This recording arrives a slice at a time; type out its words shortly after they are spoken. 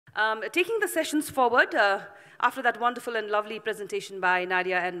Taking the sessions forward, after that wonderful and lovely presentation by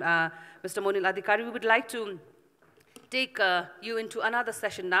Nadia and Mr. Monil Adhikari, we would like to take you into another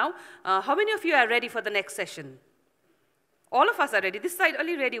session now. How many of you are ready for the next session? All of us are ready. This side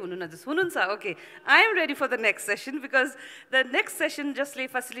only ready. Okay. I am ready for the next session because the next session just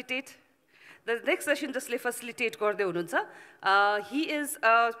facilitate. The next session just facilitate garde hununcha. He is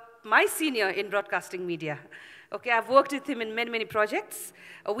my senior in broadcasting media. Okay, I've worked with him in many projects.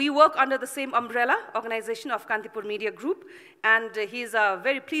 We work under the same umbrella organization of Kantipur Media Group, and he's a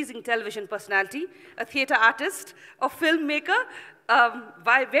very pleasing television personality, a theater artist, a filmmaker.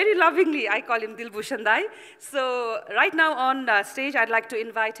 Very lovingly, I call him Dil Bhusan Dai. So right now on stage, I'd like to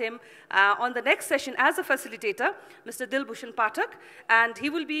invite him on the next session as a facilitator, Mr. Dil Bhusan Pathak, and he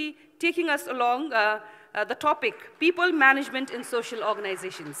will be taking us along the topic, people management in social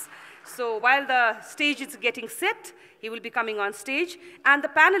organizations. So while the stage is getting set, he will be coming on stage. And the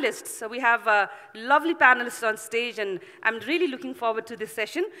panelists, so we have lovely panelists on stage, and I'm really looking forward to this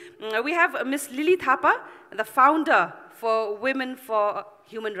session. We have Ms. Lily Thapa, the founder for Women for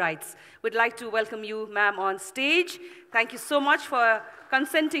Human Rights. We'd like to welcome you, ma'am, on stage. Thank you so much for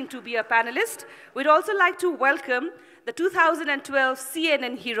consenting to be a panelist. We'd also like to welcome the 2012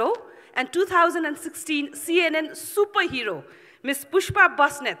 CNN hero and 2016 CNN superhero, Ms. Pushpa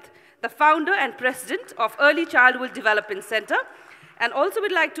Basnet, the founder and president of Early Childhood Development Center. And also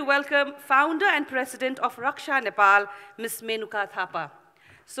we'd like to welcome founder and president of Raksha Nepal, Ms. Menuka Thapa.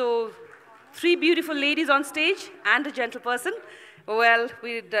 So 3 beautiful ladies on stage and a gentleperson. Well,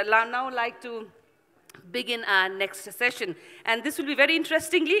 we'd now like to begin our next session. And this will be very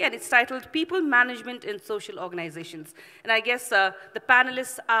interestingly, and it's titled People Management in Social Organizations. And I guess the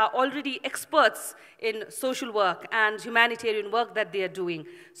panelists are already experts in social work and humanitarian work that they are doing.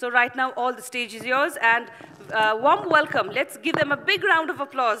 So right now, all the stage is yours, and warm welcome. Let's give them a big round of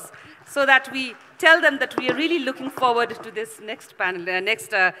applause so that we tell them that we are really looking forward to this next panel,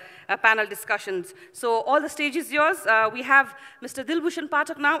 panel discussions. So all the stage is yours. We have Mr. Dil Bhusan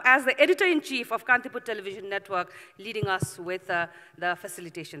Pathak now as the editor-in-chief of Kantipur Television Network, leading us with the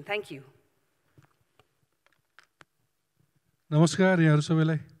facilitation. Thank you. Namaskar, yaharu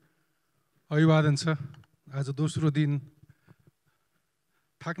sabailai. अभिवादन छ। आज दोस्रो दिन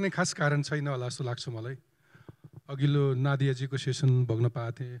थाक्ने खास कारण छैन होला जस्तो लाग्छ मलाई। अघिल्लो नादियाजीको सेसन भोग्न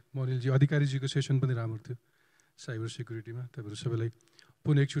पाएको थिएँ, मनिलजी अधिकारीजीको सेसन पनि राम्रो थियो साइबर सिक्युरिटीमा। तपाईँहरू सबैलाई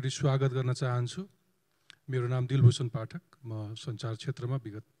पुनः एकचोटि स्वागत गर्न चाहन्छु। मेरो नाम दिल भूषण पाठक, म सञ्चार क्षेत्रमा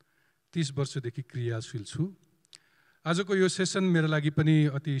विगत 30 वर्षदेखि क्रियाशील छु। आजको यो सेसन मेरो लागि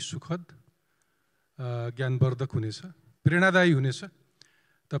पनि अति सुखद, ज्ञानवर्धक हुनेछ, प्रेरणादायी हुनेछ।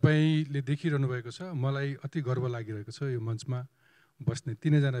 तपाईले देखिरहनु भएको छ, मलाई अति गर्व लागिरहेको छ यो मञ्चमा बस्ने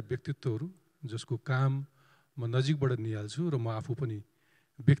 3 जना व्यक्तित्वहरू जसको काम म नजिकबाट निहाल्छु र म आफू पनि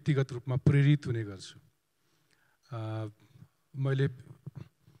व्यक्तिगत रूपमा प्रेरित हुने गर्छु। मैले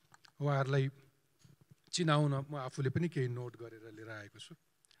उहाँहरूलाई चिनाउन म आफूले पनि केही नोट गरेर लिएर आएको छु।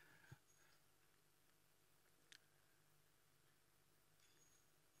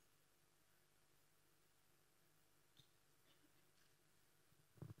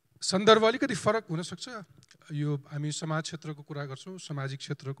 सन्दर्भ अलिकति फरक हुन सक्छ। यो हामी समाज क्षेत्रको कुरा गर्छौँ, सामाजिक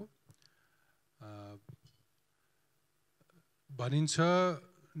क्षेत्रको। भनिन्छ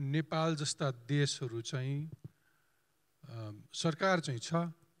नेपाल जस्ता देशहरू चाहिँ सरकार चाहिँ छ,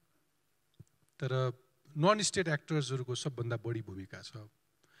 तर नन स्टेट एक्टर्सहरूको सबभन्दा बढी भूमिका छ।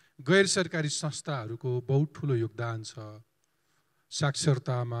 गैर सरकारी संस्थाहरूको बहुत ठुलो योगदान छ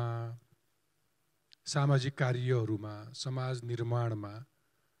साक्षरतामा, सामाजिक कार्यहरूमा, समाज निर्माणमा।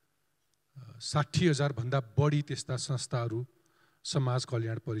 60,000 भन्दा बढी त्यस्ता संस्थाहरू समाज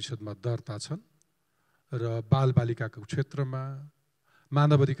कल्याण परिषदमा दर्ता छन् र बालबालिकाको क्षेत्रमा,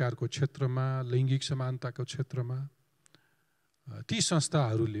 मानव अधिकारको क्षेत्रमा, लैङ्गिक समानताको क्षेत्रमा ती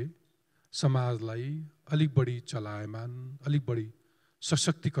संस्थाहरूले समाजलाई अलिक बढी चलायमान, अलिक बढी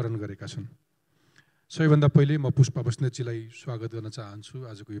सशक्तिकरण गरेका छन्। सबैभन्दा पहिले म पुष्पा बस्नेतजीलाई स्वागत गर्न चाहन्छु,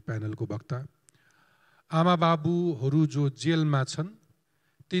 आजको यो प्यानलको वक्ता। आमा बाबुहरू जो जेलमा छन्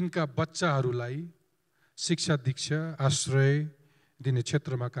तिनका बच्चाहरूलाई शिक्षा, दीक्षा, आश्रय दिने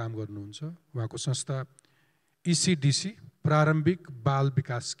क्षेत्रमा काम गर्नुहुन्छ। उहाँको संस्था ECDC, प्रारम्भिक बाल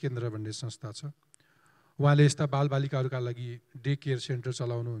विकास केन्द्र भन्ने संस्था छ। उहाँले यस्ता बालबालिकाहरूका लागि डे केयर सेन्टर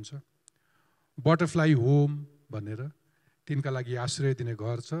चलाउनुहुन्छ। बटरफ्लाई होम भनेर तिनका लागि आश्रय दिने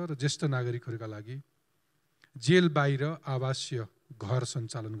घर छ र ज्येष्ठ नागरिकहरूका लागि जेल बाहिर आवासीय घर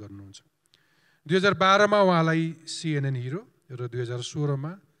सञ्चालन गर्नुहुन्छ। 2012 मा उहाँलाई CNN हिरो र 2016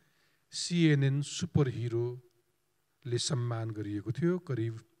 मा CNN सुपर हिरोले सम्मान गरिएको थियो।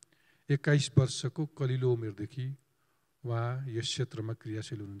 करिब 21 वर्षको कलिलो उमेरदेखि उहाँ यस क्षेत्रमा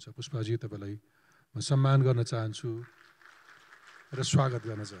क्रियाशील हुनुहुन्छ। पुष्पाजी, तपाईँलाई म सम्मान गर्न चाहन्छु र स्वागत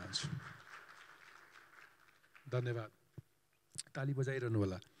गर्न चाहन्छु। धन्यवाद। ताली बजाइरहनु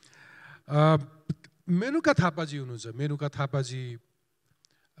होला। मेनुका थापाजी हुनुहुन्छ। मेनुका थापाजी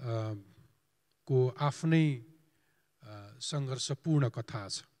को आफ्नै सङ्घर्षपूर्ण कथा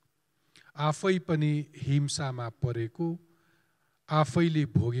छ। आफै पनि हिंसामा परेको, आफैले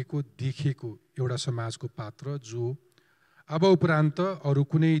भोगेको देखेको एउटा समाजको पात्र जो अब उपरान्त अरू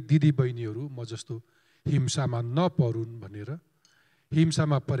कुनै दिदी बहिनीहरू म जस्तो हिंसामा नपरुन् भनेर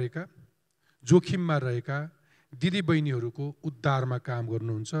हिंसामा परेका, जोखिममा रहेका दिदी बहिनीहरूको उद्धारमा काम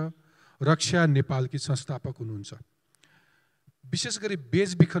गर्नुहुन्छ। रक्षा नेपालकी संस्थापक हुनुहुन्छ। विशेष गरी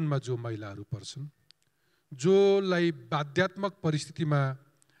बेचबिखनमा जो महिलाहरू पर्छन्, जोलाई बाध्यात्मक परिस्थितिमा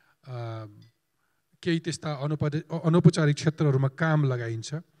केही त्यस्ता अनौपचारिक क्षेत्रहरूमा काम लगाइन्छ,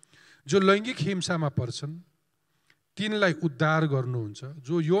 जो लैङ्गिक हिंसामा पर्छन् तिनलाई उद्धार गर्नुहुन्छ।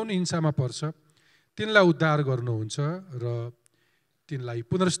 जो यौन हिंसामा पर्छ तिनलाई उद्धार गर्नुहुन्छ र तिनलाई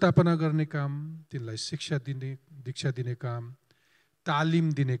पुनर्स्थापना गर्ने काम, तिनलाई शिक्षा दिने, दीक्षा दिने काम,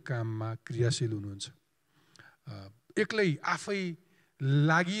 तालिम दिने काममा क्रियाशील हुनुहुन्छ। एक्लै आफै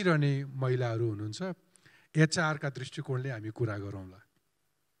लागिरहने महिलाहरू हुनुहुन्छ। एचआरका दृष्टिकोणले हामी कुरा गरौँला।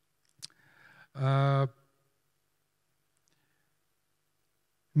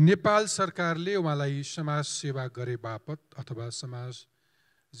 नेपाल सरकारले उहाँलाई समाज सेवा गरे बापत अथवा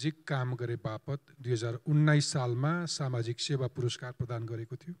सामाजिक काम गरे बापत 2019 सालमा सामाजिक सेवा पुरस्कार प्रदान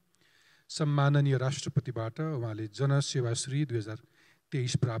गरेको थियो। सम्माननीय राष्ट्रपतिबाट उहाँले जनसेवाश्री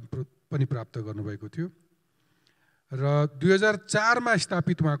 2023 पनि प्राप्त गर्नुभएको थियो र 2004 मा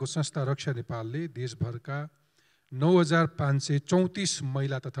स्थापित उहाँको संस्था रक्षा नेपालले देशभरका 9534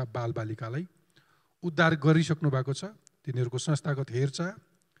 महिला तथा बालबालिकालाई उद्धार गरिसक्नु भएको छ। तिनीहरूको संस्थागत हेरचाह,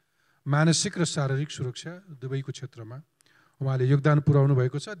 मानसिक र शारीरिक सुरक्षा दुवैको क्षेत्रमा उहाँले योगदान पुर्याउनु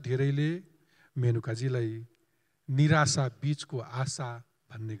भएको छ। धेरैले मेनुकाजीलाई निराशा बीचको आशा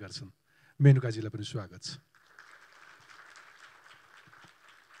भन्ने गर्छन्। मेनुकाजीलाई पनि स्वागत छ।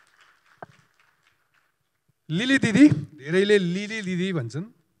 लिली दिदी, धेरैले लिली दिदी भन्छन्।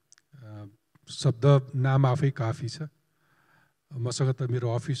 शब्द नाम आफै काफी छ। मसँग त मेरो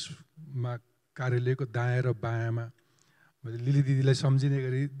अफिसमा कार्यालयको दायाँ र बायाँमा मैले लिली दिदीलाई सम्झिने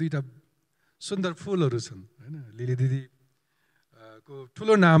गरी दुईटा सुन्दर फुलहरू छन् हैन। लिली दिदी को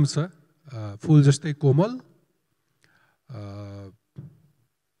ठुलो नाम छ, फुल जस्तै कोमल,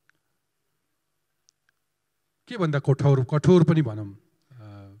 के भन्दा कठोर पनि भनौँ,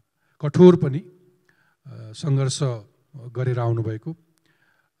 कठोर पनि सङ्घर्ष गरेर आउनुभएको।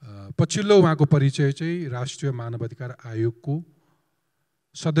 पछिल्लो उहाँको परिचय चाहिँ राष्ट्रिय मानवाधिकार आयोगको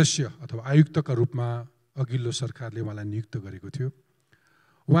सदस्य अथवा आयुक्तका रूपमा अघिल्लो सरकारले उहाँलाई नियुक्त गरेको थियो।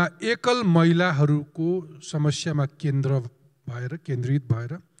 उहाँ एकल महिलाहरूको समस्यामा केन्द्रित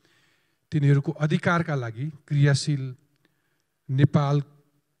भएर तिनीहरूको अधिकारका लागि क्रियाशील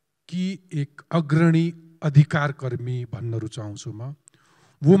नेपालकी एक अग्रणी अधिकार कर्मी भन्न रुचाउँछु म।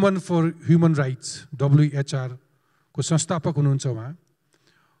 Woman for human rights WHR को संस्थापक हुनुहुन्छ उहाँ।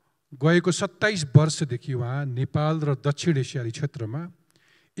 गएको 27 वर्षदेखि उहाँ नेपाल र दक्षिण एसियाली क्षेत्रमा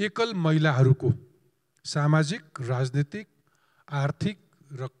एकल महिलाहरूको सामाजिक, राजनीतिक, आर्थिक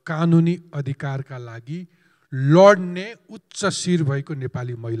र कानुनी अधिकारका लागि लड्ने उच्च शिर भएको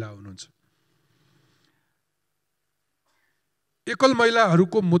नेपाली महिला हुनुहुन्छ। एकल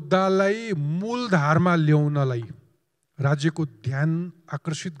महिलाहरूको मुद्दालाई मूलधारमा ल्याउनलाई राज्यको ध्यान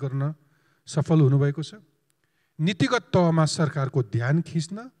आकर्षित गर्न सफल हुनुभएको छ। नीतिगत तहमा सरकारको ध्यान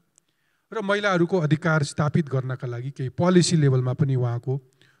खिच्न र महिलाहरूको अधिकार स्थापित गर्नका लागि केही पोलिसी लेभलमा पनि उहाँको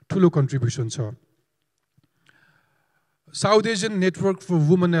ठुलो कन्ट्रिब्युसन छ। South Asian network for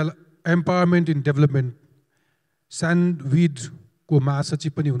woman empowerment in development SANDWID को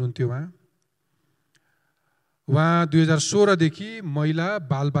महासचिव पनि हुनुहुन्थ्यो उहाँ 2016 देखि महिला,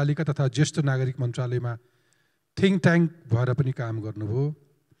 बालबालिका तथा ज्येष्ठ नागरिक मन्त्रालयमा थिङ्क ट्याङ्क भएर पनि काम गर्नुभयो।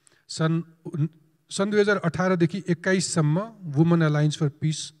 सन् 2018 देखि 21 सम्म woman alliance for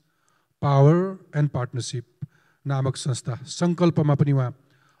piece, power and partnership नामक संस्था सङ्कल्पमा पनि उहाँ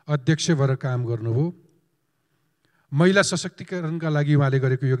अध्यक्ष भएर काम गर्नुभयो। महिला सशक्तिकरणका लागि उहाँले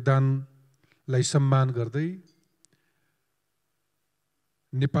गरेको योगदानलाई सम्मान गर्दै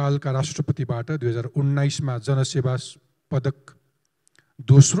नेपालका राष्ट्रपतिबाट 2019 मा जनसेवा पदक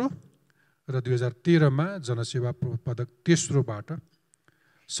दोस्रो र 2013 मा जनसेवा पदक तेस्रोबाट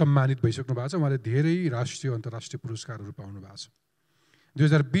सम्मानित भइसक्नु भएको छ। उहाँले धेरै राष्ट्रिय अन्तर्राष्ट्रिय पुरस्कारहरू पाउनु भएको छ।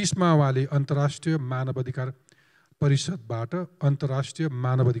 2020 मा उहाँले अन्तर्राष्ट्रिय मानवाधिकार परिषदबाट अन्तर्राष्ट्रिय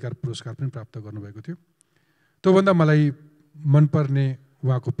मानवाधिकार पुरस्कार पनि प्राप्त गर्नुभएको थियो। त्योभन्दा मलाई मनपर्ने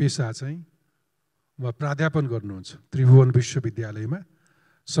उहाँको पेसा चाहिँ उहाँ प्राध्यापन गर्नुहुन्छ त्रिभुवन विश्वविद्यालयमा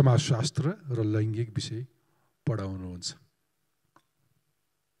समाजशास्त्र र लैङ्गिक विषय पढाउनुहुन्छ।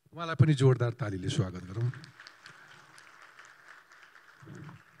 उहाँलाई पनि जोरदार तालीले स्वागत गरौँ।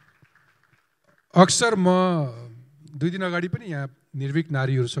 अक्सर म 2 दिन अगाडि पनि यहाँ निर्भीक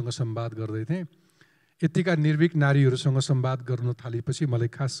नारीहरूसँग संवाद गर्दै थिएँ। यतिका निर्भीक नारीहरूसँग संवाद गर्नु थालेपछि मलाई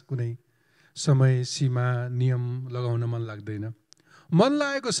खास कुनै समय सीमा नियम लगाउन मन लाग्दैन। मन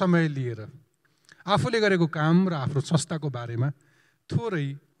लागेको समय लिएर आफूले गरेको काम र आफ्नो संस्थाको बारेमा थोरै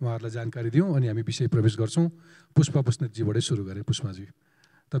उहाँहरूलाई जानकारी दिउँ अनि हामी विषय प्रवेश गर्छौँ। पुष्पा बस्नेतजीबाटै सुरु गरेँ। पुष्पाजी,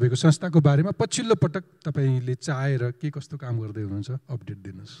 तपाईँको संस्थाको बारेमा पछिल्लो पटक तपाईँले चाहेर के कस्तो काम गर्दै हुनुहुन्छ अपडेट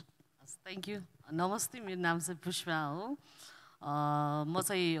दिनुहोस्। Thank you. नमस्ते, मेरो नाम चाहिँ पुष्पा हो। म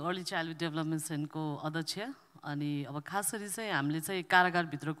चाहिँ अर्ली चाइल्डहुड डेभलपमेन्ट सेन्टरको अध्यक्ष। अनि अब खास गरी चाहिँ हामीले चाहिँ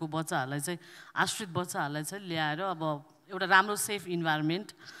कारागारभित्रको बच्चाहरूलाई चाहिँ आश्रित बच्चाहरूलाई चाहिँ ल्याएर अब एउटा राम्रो सेफ इन्भाइरोमेन्ट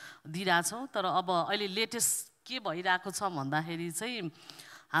दिइरहेछौँ। तर अब अहिले लेटेस्ट के भइरहेको छ भन्दाखेरि चाहिँ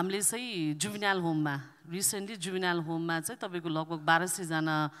हामीले चाहिँ जुभिनाइल होममा रिसेन्टली जुभिनाइल होममा चाहिँ तपाईँको लगभग 1200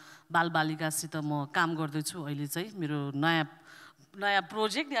 जना बालबालिकासित म काम गर्दैछु। अहिले चाहिँ मेरो नयाँ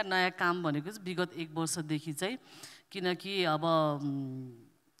प्रोजेक्ट या नयाँ काम भनेको चाहिँ विगत 1 वर्षदेखि चाहिँ, किनकि अब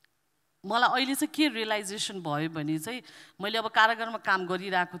मलाई अहिले चाहिँ के रियलाइजेसन भयो भने चाहिँ मैले अब कारागारमा काम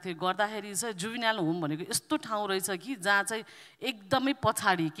गरिरहेको थिएँ, गर्दाखेरि चाहिँ जुभिनाइल होम भनेको यस्तो ठाउँ रहेछ कि जहाँ चाहिँ एकदमै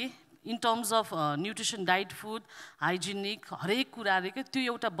पछाडि के in terms of nutrition, diet, food, hygienic हरेक कुराले के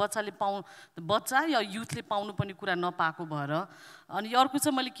त्यो एउटा बच्चा या युथले पाउनु पर्ने कुरा नपाएको भएर। अनि अर्को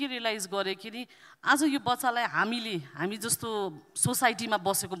चाहिँ मैले के रियलाइज गरेँ कि नि आज यो बच्चालाई हामी जस्तो सोसाइटीमा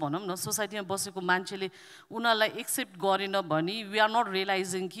बसेको भनौँ न, सोसाइटीमा बसेको मान्छेले उनीहरूलाई एक्सेप्ट गरेन भने वी आर नट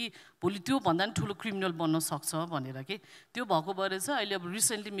रियलाइजिङ कि भोलि त्योभन्दा पनि ठुलो क्रिमिनल बन्न सक्छ भनेर के। त्यो भएको भएर चाहिँ अहिले अब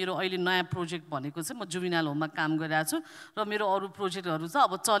रिसेन्टली मेरो अहिले नयाँ प्रोजेक्ट भनेको चाहिँ म जुभिनाइल होममा काम गरिरहेको छु र मेरो अरू प्रोजेक्टहरू चाहिँ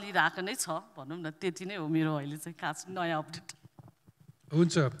अब चलिरहेको नै छ भनौँ न। त्यति नै हो मेरो अहिले चाहिँ खास नयाँ अपडेट।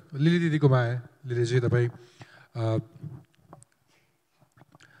 हुन्छ, लिली दिदीको माया। लिलीजी, तपाईँ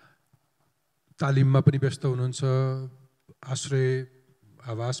तालिममा पनि व्यस्त हुनुहुन्छ, आश्रय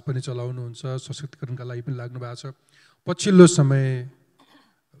आवास पनि चलाउनुहुन्छ, सशक्तिकरणका लागि पनि लाग्नु भएको छ। पछिल्लो समय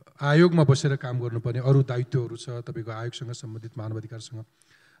आयोगमा बसेर काम गर्नुपर्ने अरू दायित्वहरू छ। तपाईँको आयोगसँग सम्बन्धित मानवाधिकारसँग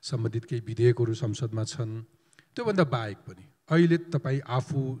सम्बन्धित केही विधेयकहरू संसदमा छन्। त्योभन्दा बाहेक पनि अहिले तपाईँ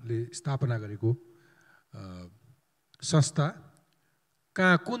आफूले स्थापना गरेको संस्था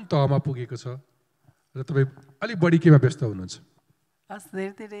कहाँ कुन तहमा पुगेको छ र तपाईँ अलिक बढी केमा व्यस्त हुनुहुन्छ? हस्,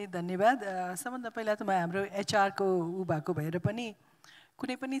 धेरै धेरै धन्यवाद। सबभन्दा पहिला त म हाम्रो एचआरको भएको भएर पनि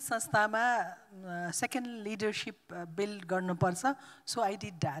कुनै पनि संस्थामा सेकेन्ड लिडरसिप बिल्ड गर्नुपर्छ। So I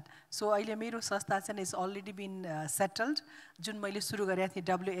did that. So अहिले मेरो संस्था चाहिँ इज अलरेडी बिन सेटल्ड। जुन मैले सुरु गरेको थिएँ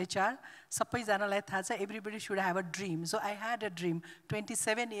WHR, सबैजनालाई थाहा छ everybody should have a dream. So I had a dream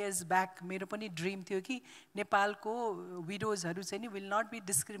 27 years back. मेरो पनि ड्रिम थियो कि नेपालको विडोजहरू चाहिँ नि will not be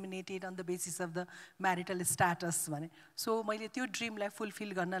discriminated on the basis of the marital status भने। सो मैले त्यो ड्रिमलाई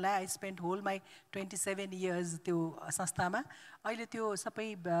फुलफिल गर्नलाई I spend whole my 27 years त्यो संस्थामा। अहिले त्यो सबै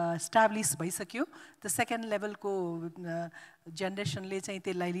स्ट्याब्लिस भइसक्यो। द सेकेन्ड लेभलको जेनेरेसनले चाहिँ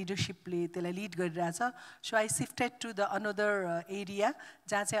त्यसलाई लिडरसिपले त्यसलाई लिड गरिरहेछ। So I shifted to the another area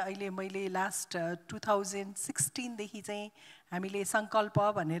जहाँ चाहिँ अहिले मैले लास्ट 2016देखि चाहिँ हामीले सङ्कल्प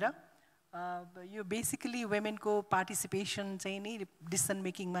भनेर यो बेसिकली वुमेनको पार्टिसिपेसन चाहिँ नि डिसिसन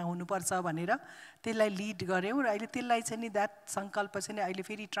मेकिङमा हुनुपर्छ भनेर त्यसलाई लिड गऱ्यौँ। र अहिले त्यसलाई चाहिँ नि द्याट सङ्कल्प चाहिँ नि अहिले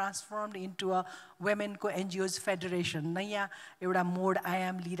फेरि transformed into a वुमेनको NGOs federation नयाँ एउटा मोड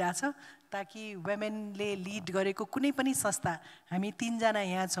आयाम लिइरहेछ, ताकि वुमेनले लिड गरेको कुनै पनि संस्था, हामी 3 जना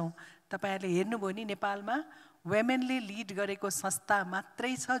यहाँ छौँ, तपाईँहरूले हेर्नुभयो नि नेपालमा वुमेनले लिड गरेको संस्था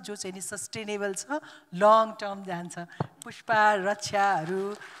मात्रै छ जो चाहिँ नि सस्टेनेबल छ, लङ टर्म जान्छ। पुष्पा, रक्षाहरू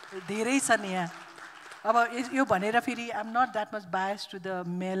धेरै छन् यहाँ। अब यो भनेर फेरि आइ am not that much bias to the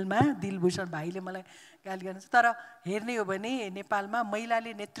मेलमा, Dilbhushan भाइले मलाई गाली गर्नुहुन्छ, तर हेर्ने हो भने नेपालमा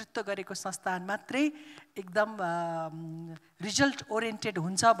महिलाले नेतृत्व गरेको संस्थान मात्रै एकदम रिजल्ट ओरिएन्टेड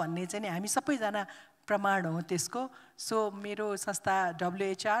हुन्छ भन्ने चाहिँ नि हामी सबैजना प्रमाण हो त्यसको। सो मेरो संस्था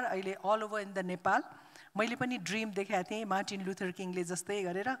WHR अहिले all over in the Nepal. मैले पनि ड्रिम देखाएको थिएँ मार्टिन लुथर किङले जस्तै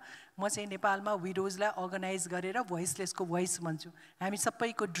गरेर म चाहिँ नेपालमा विडोजलाई अर्गनाइज गरेर भोइसलेसको भोइस भन्छु। हामी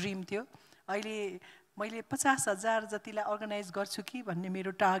सबैको ड्रिम थियो। अहिले मैले 50,000 जतिलाई अर्गनाइज गर्छु कि भन्ने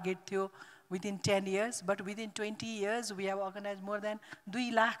मेरो टार्गेट थियो within 10 years, but within 20 years we have organise more than 2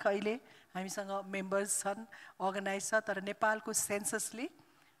 lakh अहिले हामीसँग मेम्बर्स छन्, अर्गनाइज छ। तर नेपालको सेन्ससले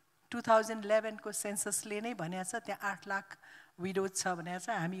 2011 को सेन्ससले नै भनेको छ त्यहाँ 8 लाख विडोज छ भनेको छ।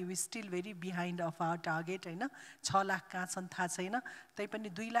 हामी we still very behind of our target होइन। 6 लाख कहाँ छन् थाहा छैन, तैपनि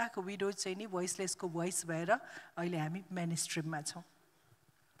 2 लाख विडोज चाहिँ नि भोइसलेसको भोइस भएर अहिले हामी मेन स्ट्रिममा छौँ।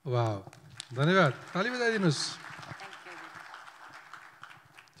 वाह, धन्यवाद, ताली बजाइदिनुहोस्।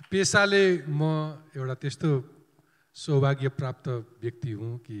 पेसाले म एउटा त्यस्तो सौभाग्य प्राप्त व्यक्ति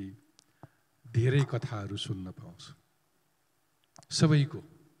हुँ कि धेरै कथाहरू सुन्न पाउँछु सबैको।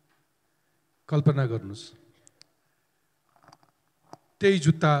 कल्पना गर्नुहोस्, त्यही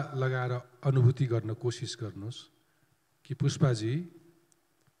जुत्ता लगाएर अनुभूति गर्न कोसिस गर्नुहोस् कि पुष्पाजी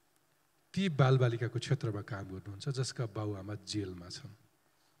ती बालबालिकाको क्षेत्रमा काम गर्नुहुन्छ जसका बाबुआमा जेलमा छन्।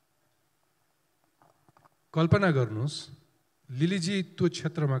 कल्पना गर्नुहोस्, लिलीजी त्यो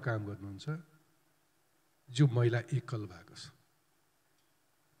क्षेत्रमा काम गर्नुहुन्छ जो महिला एकल भएको छ।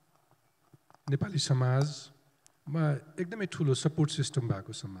 नेपाली समाजमा एकदमै ठुलो सपोर्ट सिस्टम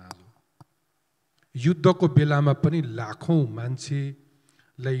भएको समाज हो। युद्धको बेलामा पनि लाखौँ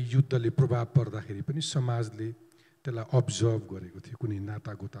मान्छेलाई युद्धले प्रभाव पर्दाखेरि पनि समाजले त्यसलाई अब्जर्भ गरेको थियो। कुनै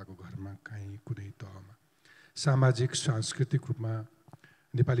नातागोताको घरमा, कहीँ कुनै तहमा सामाजिक सांस्कृतिक रूपमा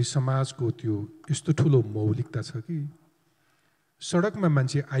नेपाली समाजको त्यो यस्तो ठुलो मौलिकता छ कि सडकमा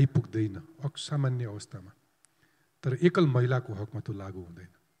मान्छे आइपुग्दैन सामान्य अवस्थामा, तर एकल महिलाको हकमा त्यो लागू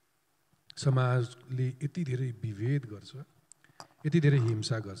हुँदैन। समाजले यति धेरै विभेद गर्छ, यति धेरै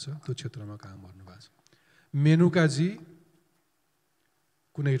हिंसा गर्छ। त्यो क्षेत्रमा काम गर्नुभएको छ। मेनुकाजी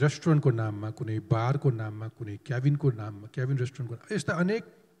कुनै रेस्टुरेन्टको नाममा, कुनै बारको नाममा, कुनै क्याबिनको नाममा, क्याबिन रेस्टुरेन्टको नाममा, यस्ता अनेक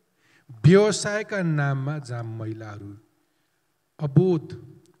व्यवसायका नाममा जहाँ महिलाहरू अबोध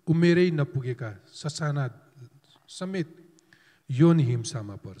उमेरै नपुगेका ससाना समेत यौन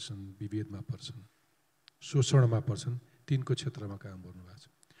हिंसामा पर्छन्, विभेदमा पर्छन्, शोषणमा पर्छन्, तिनको क्षेत्रमा काम गर्नुभएको छ।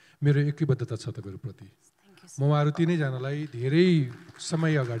 मेरो एकैबद्धता छ तपाईँहरूप्रति। म उहाँहरू तिनैजनालाई धेरै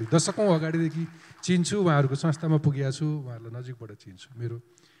समय अगाडि, दशकौँ अगाडिदेखि चिन्छु, उहाँहरूको संस्थामा पुगेको छु, उहाँहरूलाई नजिकबाट चिन्छु। मेरो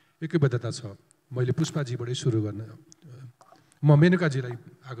एकैबद्धता छ। मैले पुष्पाजीबाटै सुरु गर्न म मेनुकाजीलाई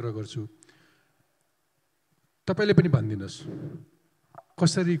आग्रह गर्छु, तपाईँले पनि भनिदिनुहोस्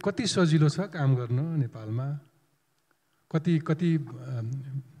कसरी, कति सजिलो छ काम गर्नु नेपालमा, कति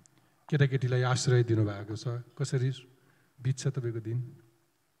केटाकेटीलाई आश्रय दिनुभएको छ, कसरी बित्छ तपाईँको दिन?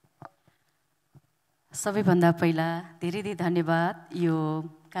 सबैभन्दा पहिला धेरै धेरै धन्यवाद यो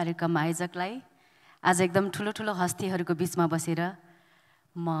कार्यक्रम आयोजकलाई। आज एकदम ठुलो ठुलो हस्तीहरूको बिचमा बसेर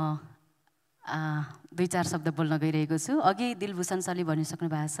म दुई चार शब्द बोल्न गइरहेको छु। अघि दिल भूषण सरले भनिसक्नु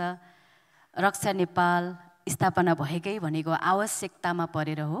भएको छ, रक्षा नेपाल स्थापना भएकै भनेको आवश्यकतामा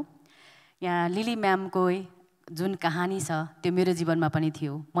परेर हो। यहाँ लिली म्यामको जुन कहानी छ त्यो मेरो जीवनमा पनि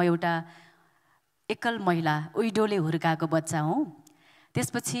थियो। म एउटा एकल महिला, उइडोले हुर्काएको बच्चा हुँ।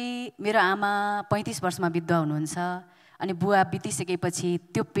 त्यसपछि मेरो आमा 35 वर्षमा विधवा हुनुहुन्छ अनि बुवा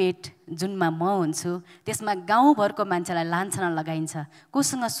बितिसकेपछि त्यो पेट जुनमा म हुन्छु त्यसमा गाउँभरको मान्छेलाई लान्छना लगाइन्छ,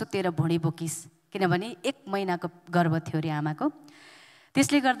 कोसँग सुतेर भुँडी बोकिस, किनभने 1 महिनाको गर्भ थियो अरे आमाको।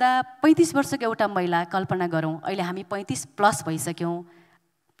 त्यसले गर्दा 35 वर्षको एउटा महिला, कल्पना गरौँ अहिले हामी 35 प्लस भइसक्यौँ,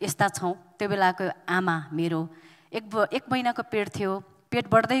 यस्ता छौँ। त्यो बेलाको आमा मेरो 1 महिनाको पेट थियो, पेट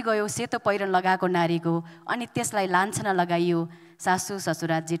बढ्दै गयो, सेतो पहिरन लगाएको नारीको, अनि त्यसलाई लान्छना लगाइयो सासू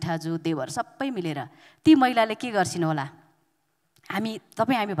ससुरा जेठाजु देवर सबै मिलेर। ती महिलाले के गर्छिन् होला, हामी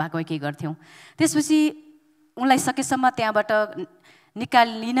भएको के गर्थ्यौँ। त्यसपछि उनलाई सकेसम्म त्यहाँबाट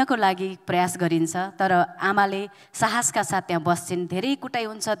निकालिनको लागि प्रयास गरिन्छ, तर आमाले साहसका साथ त्यहाँ बस्छिन्। धेरै कुटाइ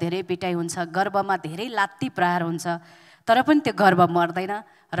हुन्छ, धेरै पिटाइ हुन्छ, गर्भमा धेरै लात्ती प्रहार हुन्छ, तर पनि त्यो गर्भ मर्दैन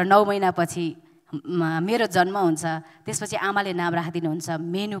र 9 महिनापछि मेरो जन्म हुन्छ। त्यसपछि आमाले नाम राखिदिनुहुन्छ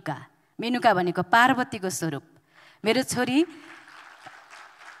मेनुका। मेनुका भनेको पार्वतीको स्वरूप। मेरो छोरी,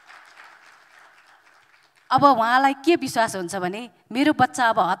 अब उहाँलाई के विश्वास हुन्छ भने मेरो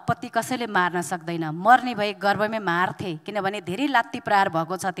बच्चा अब हतपत्ती कसैले मार्न सक्दैन, मर्ने भए गर्भमै मार्थे, किनभने धेरै लात्ती प्रहार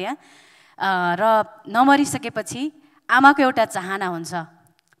भएको छ त्यहाँ। र नमरिसकेपछि आमाको एउटा चाहना हुन्छ,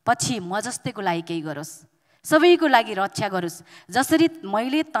 पछि म जस्तैको लागि केही गरोस्, सबैको लागि रक्षा गरोस्। जसरी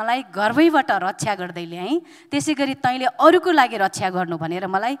मैले तँलाई गर्भैबाट रक्षा गर्दै ल्याएँ त्यसै गरी तैँले अरूको लागि रक्षा गर्नु भनेर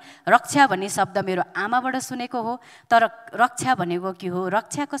मलाई रक्षा भन्ने शब्द मेरो आमाबाट सुनेको हो। तर रक्षा भनेको के हो,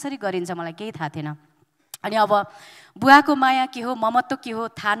 रक्षा कसरी गरिन्छ मलाई केही थाहा थिएन। अनि अब बुवाको माया के हो, ममत्व के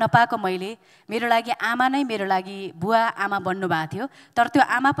हो थाहा नपाएको मैले, मेरो लागि आमा नै मेरो लागि बुवा आमा बन्नुभएको थियो। तर त्यो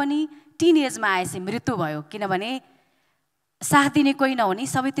आमा पनि टिन एजमा आएपछि मृत्यु भयो, किनभने साथ दिने कोही नहुने,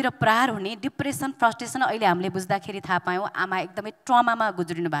 सबैतिर प्रहार हुने, डिप्रेसन, फ्रस्ट्रेसन। अहिले हामीले बुझ्दाखेरि थाहा पायौँ आमा एकदमै ट्रमामा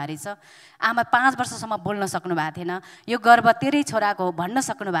गुज्रिनु भएको रहेछ। आमा 5 वर्षसम्म बोल्न सक्नु भएको थिएन, यो गर्भ तेरै छोराको हो भन्न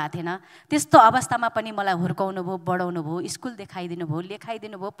सक्नु भएको थिएन। त्यस्तो अवस्थामा पनि मलाई हुर्काउनु भयो, बढाउनु भयो, स्कुल देखाइदिनु भयो,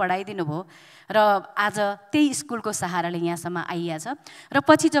 लेखाइदिनु भयो, पढाइदिनु भयो, र आज त्यही स्कुलको सहाराले यहाँसम्म आइया छ। र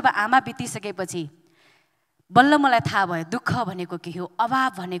पछि जब आमा बितिसकेपछि बल्ल मलाई थाहा भयो दुःख भनेको के हो,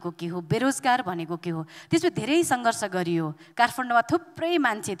 अभाव भनेको के हो, बेरोजगार भनेको के हो। त्यसपछि धेरै सङ्घर्ष गरियो। काठमाडौँमा थुप्रै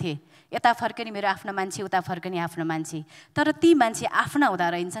मान्छे थिए, यता फर्कने मेरो आफ्नो मान्छे, उता फर्कने आफ्नो मान्छे, तर ती मान्छे आफ्ना हुँदा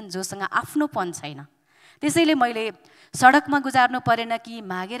रहन्छन् जोसँग आफ्नोपन छैन। त्यसैले मैले सडकमा गुजार्नु परेन कि,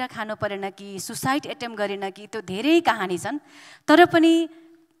 मागेर खानु परेन कि, सुसाइड एटेम्प गरेन कि, त्यो धेरै कहानी छन्। तर पनि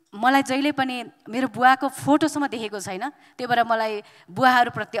मलाई जहिले पनि मेरो बुवाको फोटोसम्म देखेको छैन, त्यही भएर मलाई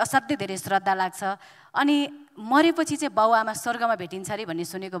बुवाहरूप्रति असाध्यै धेरै श्रद्धा लाग्छ। अनि मरेपछि चाहिँ बाउआमा स्वर्गमा भेटिन्छ अरे भन्ने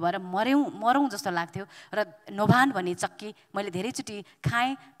सुनेको भएर मरौँ जस्तो लाग्थ्यो। र नोभान भन्ने चक्की मैले धेरैचोटि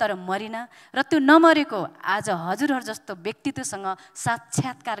खाएँ तर मरिनँ। र त्यो नमरेको आज हजुरहरू जस्तो व्यक्तित्वसँग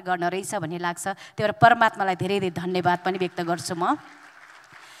साक्षात्कार गर्न रहेछ भन्ने लाग्छ। त्यही भएर परमात्मालाई धेरै धेरै धन्यवाद पनि व्यक्त गर्छु म।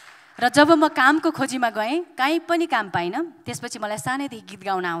 र जब म कामको खोजीमा गएँ, कहीँ पनि काम पाइनँ। त्यसपछि मलाई सानैदेखि गीत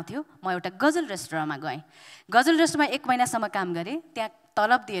गाउन आउँथ्यो। म एउटा गजल रेस्टुरेन्टमा गएँ। गजल रेस्टुरेन्टमा 1 महिनासम्म काम गरेँ, त्यहाँ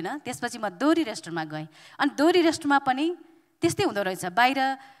तलब दिएन। त्यसपछि म दोहोरी रेस्टुरेन्टमा गएँ। अनि दोहोरी रेस्टुरेन्टमा पनि त्यस्तै हुँदो रहेछ। बाहिर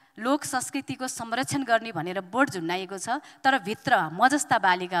लोक संस्कृतिको संरक्षण गर्ने भनेर बोर्ड झुन्डाइएको छ, तर भित्र म जस्ता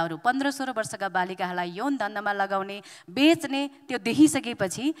बालिकाहरू 15-16 वर्षका बालिकाहरूलाई यौन धन्दामा लगाउने, बेच्ने त्यो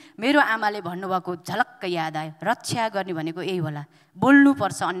देखिसकेपछि मेरो आमाले भन्नुभएको झलक्क याद आयो, रक्षा गर्ने भनेको यही होला,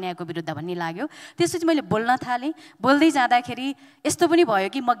 बोल्नुपर्छ अन्यायको विरुद्ध भन्ने लाग्यो। त्यसपछि मैले बोल्न थालेँ। बोल्दै जाँदाखेरि यस्तो पनि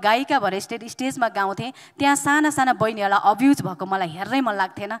भयो कि म गायिका भएर स्टेजमा गाउँथेँ, त्यहाँ साना साना बहिनीहरूलाई अब्युज भएको मलाई हेर्नै मन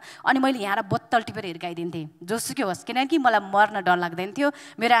लाग्थेन। अनि मैले यहाँ बोतल टिपेर हिर्काइदिन्थेँ, जोसुकै होस्, किनकि मलाई मर्न डर लाग्दैन थियो।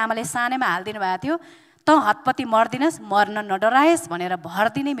 मेरो आमाले सानैमा हालिदिनु भएको थियो, त हतपति मर्दिनस्, मर्न नडराएस् भनेर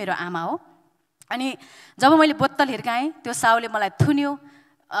भरिदिने मेरो आमा हो। अनि जब मैले बोतल हिर्काएँ, त्यो साउले मलाई थुन्यो।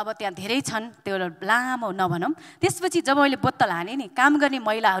 अब त्यहाँ धेरै छन्, त्यो लामो नभनौँ। त्यसपछि जब मैले बोतल हानेँ नि, काम गर्ने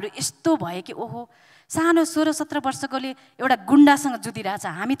महिलाहरू यस्तो भयो कि ओहो, सानो 16-17 वर्षकोले एउटा गुन्डासँग जुधिरहेछ,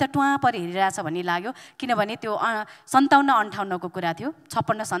 हामी त टुवा परि हेरिरहेछ भन्ने लाग्यो। किनभने त्यो 57-58को कुरा थियो,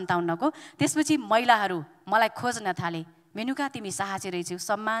 56-57को। त्यसपछि महिलाहरू मलाई खोज्न थाले, मेनुका तिमी साहसी रहेछौ,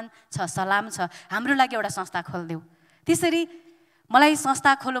 सम्मान छ, सलाम छ, हाम्रो लागि एउटा संस्था खोलिदेऊ। त्यसरी मलाई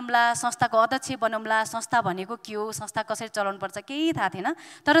संस्था खोलौँला, संस्थाको अध्यक्ष बनौँला, संस्था भनेको के हो, संस्था कसरी चलाउनुपर्छ केही थाहा थिएन।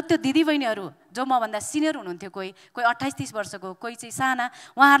 तर त्यो दिदीबहिनीहरू जो मभन्दा सिनियर हुनुहुन्थ्यो, कोही 28-30 वर्षको, कोही चाहिँ साना,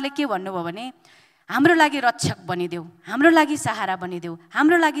 उहाँहरूले के भन्नुभयो भने हाम्रो लागि रक्षक बनिदेऊ, हाम्रो लागि सहारा बनिदेऊ,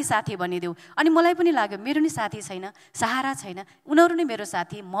 हाम्रो लागि साथी बनिदेऊ। अनि मलाई पनि लाग्यो मेरो नि साथी छैन, सहारा छैन, उनीहरू नै मेरो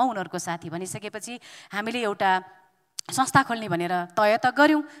साथी, म उनीहरूको साथी भनिसकेपछि हामीले एउटा संस्था खोल्ने भनेर तय त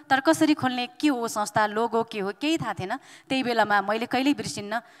गऱ्यौँ। तर कसरी खोल्ने, के हो संस्था, लोगो के हो, केही थाहा थिएन। त्यही बेलामा मैले कहिल्यै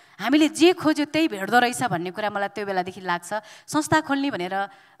बिर्सिन्न, हामीले जे खोज्यो त्यही भेट्दो रहेछ भन्ने कुरा मलाई त्यो बेलादेखि लाग्छ। संस्था खोल्ने भनेर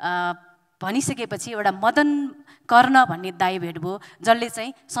भनिसकेपछि एउटा मदन कर्ण भन्ने दाइ भेट भयो, जसले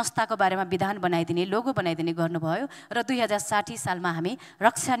चाहिँ संस्थाको बारेमा विधान बनाइदिने, लोगो बनाइदिने गर्नुभयो। र 2060 सालमा हामी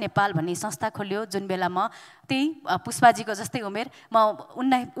रक्षा नेपाल भन्ने संस्था खोल्यो। जुन बेला म त्यही पुष्पाजीको जस्तै उमेर, म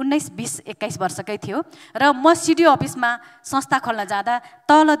 19-20-21 वर्षकै थियो। र म सिडिओ अफिसमा संस्था खोल्न जाँदा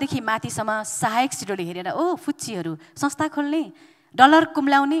तलदेखि माथिसम्म सहायक सिडिओले हेरेर, ओ फुच्चीहरू संस्था खोल्ने, डलर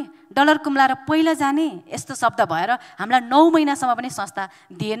कुम्लाउने, डलर कुम्लाएर पहिला जाने, यस्तो शब्द भएर हामीलाई 9 महिनासम्म पनि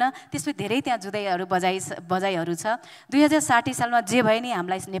संस्था दिएन। त्यसपछि धेरै त्यहाँ जुदाइहरू बजाइहरू छ। 2060 सालमा जे भए नि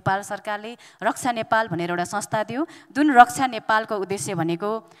हामीलाई नेपाल सरकारले रक्षा नेपाल भनेर एउटा संस्था दियो। जुन रक्षा नेपालको उद्देश्य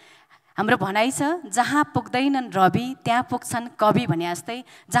भनेको हाम्रो भनाइ छ, जहाँ पुग्दैनन् रवि त्यहाँ पुग्छन् कवि भने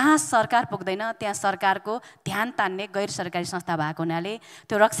जस्तै, जहाँ सरकार पुग्दैन त्यहाँ सरकारको ध्यान तान्ने गैर सरकारी संस्था भएको हुनाले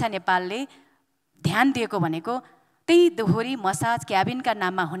त्यो रक्षा नेपालले ध्यान दिएको भनेको त्यही दोहोरी मसाज क्याबिनका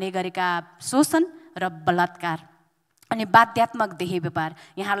नाममा हुने गरेका शोषण र बलात्कार अनि बाध्यात्मक देही व्यापार।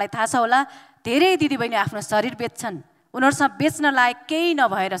 यहाँलाई थाहा छ होला, धेरै दिदीबहिनी आफ्नो शरीर बेच्छन्, उनीहरूसँग बेच्न लायक केही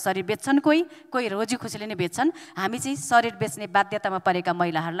नभएर शरीर बेच्छन्, कोही रोजी खुसीले नै बेच्छन्। हामी चाहिँ शरीर बेच्ने बाध्यतामा परेका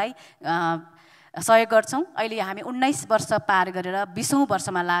महिलाहरूलाई सहयोग गर्छौँ। अहिले हामी 19 वर्ष पार गरेर 20औं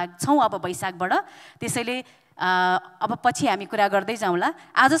वर्षमा लाग्छौँ अब वैशाखबाट। त्यसैले अब पछि हामी कुरा गर्दै जाउँला।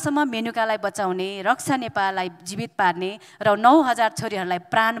 आजसम्म मेनुकालाई बचाउने, रक्षा नेपाललाई जीवित पार्ने र 9000 छोरीहरूलाई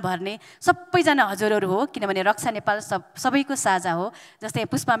प्राण भर्ने सबैजना हजुरहरू हो। किनभने रक्षा नेपाल सबैको साझा हो। जस्तै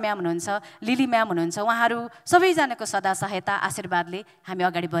पुष्पा म्याम हुनुहुन्छ, लिली म्याम हुनुहुन्छ, उहाँहरू सबैजनाको सदा सहायता आशीर्वादले हामी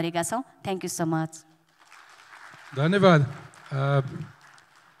अगाडि बढेका छौँ। Thank you so much. धन्यवाद।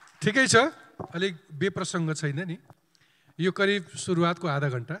 ठिकै छ, अलिक बेप्रसङ्ग छैन नि। यो करिब सुरुवातको आधा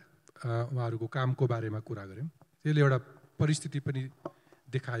घन्टा उहाँहरूको कामको बारेमा कुरा गऱ्यौँ। त्यसले एउटा परिस्थिति पनि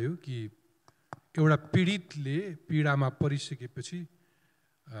देखायो कि एउटा पीडितले पीडामा परिसकेपछि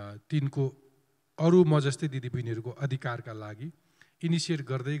तिनको अरू म जस्तै दिदीबहिनीहरूको अधिकारका लागि इनिसिएट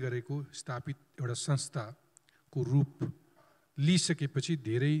गर्दै गरेको स्थापित एउटा संस्थाको रूप लिइसकेपछि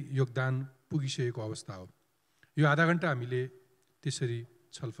धेरै योगदान पुगिसकेको अवस्था हो। यो आधा घन्टा हामीले त्यसरी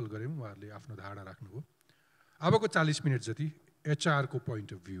छलफल गऱ्यौँ, उहाँहरूले आफ्नो धारणा राख्नुभयो। अबको 40 मिनट जति एचआरको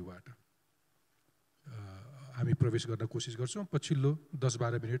पोइन्ट अफ भ्यूबाट हामी प्रवेश गर्न कोसिस गर्छौँ। पछिल्लो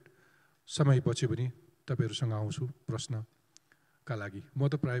 10-12 मिनट समय बच्यो भने तपाईहरुसँग आउँछु प्रश्नका लागि। म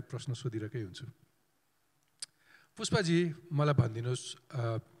त प्राय प्रश्न सोधिरहेकै हुन्छु। पुष्पाजी, मलाई भनिदिनुहोस्,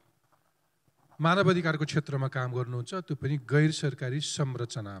 मानव अधिकारको क्षेत्रमा काम गर्नुहुन्छ, त्यो पनि गैर सरकारी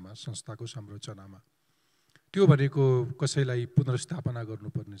संरचनामा, संस्थाको संरचनामा। त्यो भनेको कसैलाई पुनर्स्थापना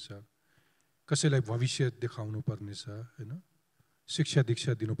गर्नुपर्ने छ, कसैलाई भविष्य देखाउनु पर्ने छ, हैन, शिक्षा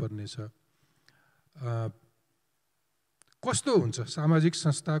दीक्षा दिनुपर्ने छ। कस्तो हुन्छ सामाजिक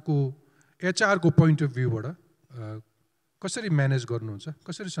संस्थाको एचआर को पोइन्ट अफ भ्यूबाट कसरी म्यानेज गर्नुहुन्छ,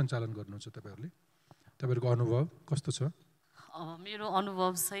 कसरी सञ्चालन गर्नुहुन्छ तपाईहरुले? तपाईहरुको अनुभव कस्तो छ? अब मेरो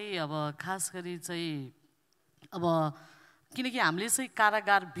अनुभव चाहिँ अब खास गरी चाहिँ अब किनकि हामीले चाहिँ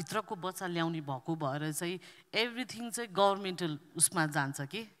कारागार भित्रको बच्चा ल्याउने भएको भएर चाहिँ एभ्रिथिङ चाहिँ गभर्मेन्टल उसमा जान्छ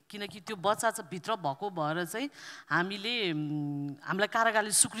कि, किनकि त्यो बच्चा चाहिँ भित्र भएको भएर चाहिँ हामीलाई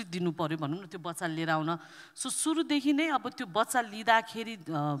कारागारले स्वीकृति दिनु पर्यो भनौँ न त्यो बच्चा लिएर आउन। सो सुरुदेखि नै अब त्यो बच्चा लिँदाखेरि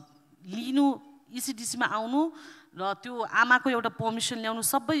लिनु, इसिडिसीमा आउनु र त्यो आमाको एउटा पर्मिसन ल्याउनु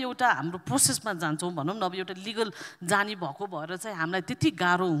सबै एउटा हाम्रो प्रोसेसमा जान्छौँ भनौँ न। अब एउटा लिगल जानी भएको भएर चाहिँ हामीलाई त्यति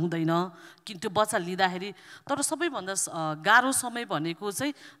गाह्रो हुँदैन कि त्यो बच्चा लिँदाखेरि। तर सबैभन्दा गाह्रो समय भनेको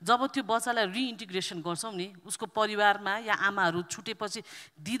चाहिँ जब त्यो बच्चालाई रिइन्टिग्रेसन गर्छौँ नि, उसको परिवारमा या आमाहरू छुटेपछि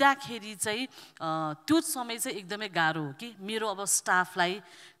दिँदाखेरि चाहिँ त्यो समय चाहिँ एकदमै गाह्रो हो कि। मेरो अब स्टाफलाई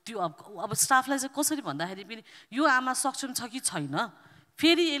त्यो अब स्टाफलाई चाहिँ कसरी भन्दाखेरि पनि यो आमा सक्षम छ कि छैन,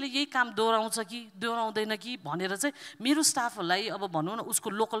 फेरि यसले यही काम दोहोऱ्याउँछ कि दोहोऱ्याउँदैन कि भनेर चाहिँ मेरो स्टाफहरूलाई अब भनौँ न उसको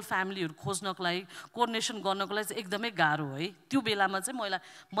लोकल फ्यामिलीहरू खोज्नको लागि, कोअर्डिनेसन गर्नको लागि चाहिँ एकदमै गाह्रो है। त्यो बेलामा चाहिँ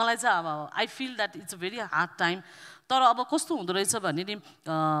मलाई चाहिँ अब I feel that it's a very hard time. तर अब कस्तो हुँदो रहेछ भने नि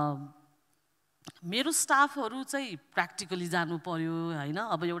मेरो स्टाफहरू चाहिँ प्र्याक्टिकली जानु पर्यो होइन।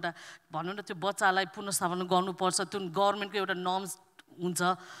 अब एउटा भनौँ न त्यो बच्चालाई पुनर्स्थापना गर्नुपर्छ, त्यो गभर्मेन्टको एउटा नर्म्स हुन्छ।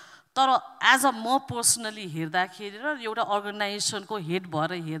 तर एज अ म पर्सनली हेर्दाखेरि र एउटा अर्गनाइजेसनको हेड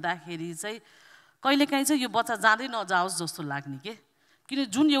भएर हेर्दाखेरि चाहिँ कहिलेकाहीँ चाहिँ यो बच्चा जाँदै नजाओस् जस्तो लाग्ने के, किन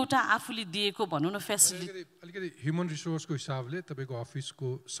जुन एउटा आफूले दिएको भनौँ न फेसिलिटी। अलिकति ह्युमन रिसोर्सको हिसाबले तपाईँको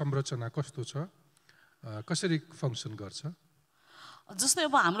अफिसको संरचना कस्तो छ, कसरी फङ्सन गर्छ? जस्तै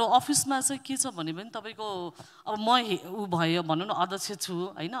अब हाम्रो अफिसमा चाहिँ के छ भने पनि तपाईँको अब म भयो भनौँ न अध्यक्ष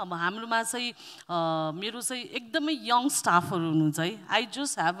छु होइन। अब हाम्रोमा चाहिँ मेरो चाहिँ एकदमै यङ स्टाफहरू हुनुहुन्छ है। आई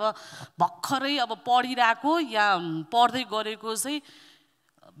जस्ट ह्याभ अ भर्खरै अब पढिरहेको या पढ्दै गरेको चाहिँ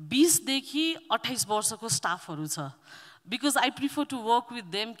 20 देखि 28 वर्षको स्टाफहरू छ। Because I prefer to work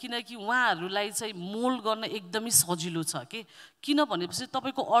with them, किनकि उहाँहरूलाई चाहिँ मोल्ड गर्न एकदमै सजिलो छ कि। किन भनेपछि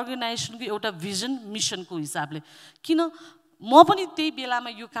तपाईँको अर्गनाइजेसनको एउटा भिजन मिसनको हिसाबले, किन म पनि त्यही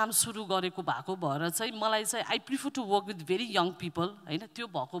बेलामा यो काम सुरु गरेको भएको भएर चाहिँ मलाई चाहिँ I prefer to work with very young people होइन। त्यो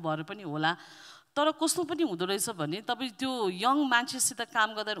भएको भएर पनि होला। तर कस्तो पनि हुँदो रहेछ भने तपाईँ त्यो यङ मान्छेसित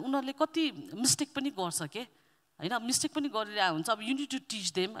काम गर्दा उनीहरूले कति मिस्टेक पनि गर्छ के होइन, मिस्टेक पनि गरिरहेको हुन्छ। अब you need to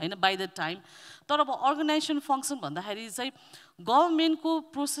teach them होइन बाई द टाइम। तर अब अर्गनाइजेसन फङ्सन भन्दाखेरि चाहिँ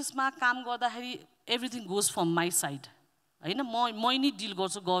गभर्मेन्टको प्रोसेसमा काम गर्दाखेरि everything goes from my side होइन। म नै डिल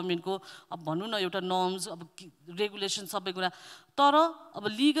गर्छु गभर्मेन्टको अब भनौँ न एउटा नर्म्स अब रेगुलेसन सबै कुरा। तर अब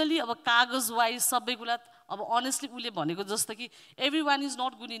लिगली अब कागज वाइज सबै कुरा अब अनेस्टली उसले भनेको जस्तो कि every one is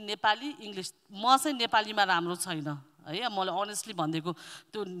not good in Nepali English. म चाहिँ नेपालीमा राम्रो छैन है, मलाई अनेस्टली भनिदिएको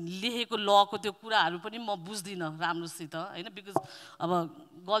त्यो लेखेको लको त्यो कुराहरू पनि म बुझ्दिनँ राम्रोसित होइन। बिकज अब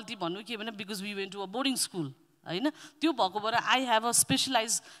गल्ती भन्नु के भने because we went to a boarding school होइन। त्यो भएको भएर आई हेभ अ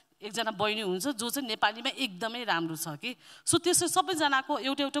स्पेसलाइज एकजना बहिनी हुन्छ जो चाहिँ नेपालीमा एकदमै राम्रो छ कि। सो त्यसरी सबैजनाको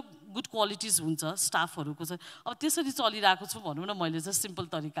एउटा एउटा गुड क्वालिटिज हुन्छ स्टाफहरूको चाहिँ। अब त्यसरी चलिरहेको छु भनौँ न मैले चाहिँ सिम्पल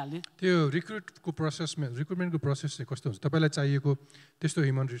तरिकाले। त्यो रिक्रुटमेन्टको प्रोसेस चाहिँ कस्तो हुन्छ? तपाईँलाई चाहिएको त्यस्तो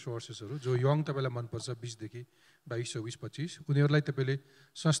ह्युमन रिसोर्सेसहरू जो यङ तपाईँलाई मनपर्छ 20 देखि 22, 24, 25 उनीहरूलाई तपाईँले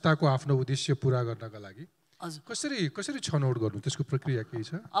संस्थाको आफ्नो उद्देश्य पुरा गर्नका लागि कसरी छनौट गर्नु, त्यसको प्रक्रिया के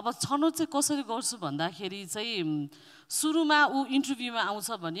छ? अब छनौट चाहिँ कसरी गर्छु भन्दाखेरि चाहिँ सुरुमा ऊ इन्टरभ्यूमा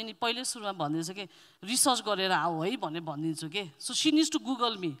आउँछ भने नि पहिल्यै सुरुमा भनिदिन्छ कि रिसर्च गरेर आऊ है भनेर भनिदिन्छु कि। So C needs to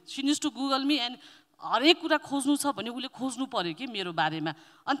Google me and हरेक कुरा खोज्नु छ भने उसले खोज्नु पऱ्यो कि मेरो बारेमा।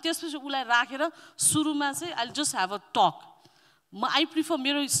 अनि त्यसपछि उसलाई राखेर सुरुमा चाहिँ I just have a talk. I prefer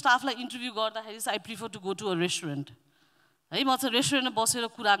मेरो स्टाफलाई इन्टरभ्यू गर्दाखेरि चाहिँ I prefer to go to a restaurant है। म चाहिँ रेस्टुरेन्टमा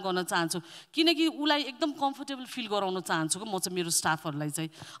बसेर कुरा गर्न चाहन्छु किनकि उसलाई एकदम कम्फर्टेबल फिल गराउन चाहन्छु कि म चाहिँ मेरो स्टाफहरूलाई चाहिँ।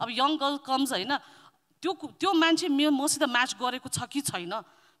 अब यङ गर्ल कम्स होइन, त्यो मान्छे मसित म्याच गरेको छ कि छैन।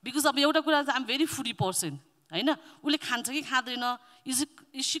 बिकज अब एउटा कुरा चाहिँ आइम भेरी फुडी पर्सन होइन। उसले खान्छ कि खाँदैन, is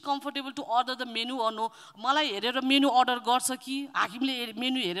C comfortable to order the menu or no, मलाई हेरेर मेनु अर्डर गर्छ कि हाकिमले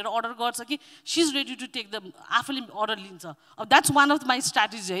मेनु हेरेर अर्डर गर्छ कि C is ready to take the आफूले अर्डर लिन्छ। अब that's one of my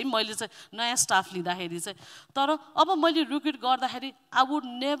strategy है मैले चाहिँ नयाँ स्टाफ लिँदाखेरि चाहिँ। तर अब मैले रिक्रुट गर्दाखेरि I would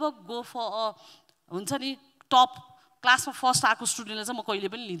never go for a हुन्छ नि टप क्लासमा फर्स्ट आएको स्टुडेन्टलाई चाहिँ म कहिले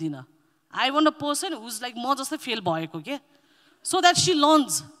पनि लिँदिनँ I want a person whose like म जस्तै फेल भएको के सो द्याट सी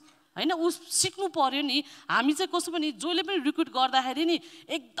लर्न्स होइन ऊ सिक्नु पऱ्यो नि हामी चाहिँ कस्तो पनि जसले पनि रिक्रुट गर्दाखेरि नि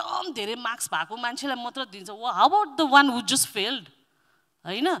एकदम धेरै मार्क्स भएको मान्छेलाई मात्र दिन्छ how about the one who just failed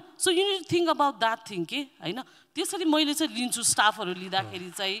होइन so you need think about that thing के होइन त्यसरी मैले चाहिँ लिन्छु स्टाफहरू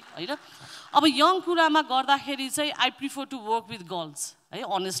लिँदाखेरि चाहिँ होइन अब यङ कुरामा गर्दाखेरि चाहिँ I prefer to work with girls है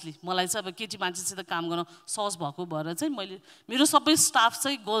अनेस्टली मलाई चाहिँ अब केटी मान्छेसित काम गर्न सहज भएको भएर चाहिँ मैले मेरो सबै स्टाफ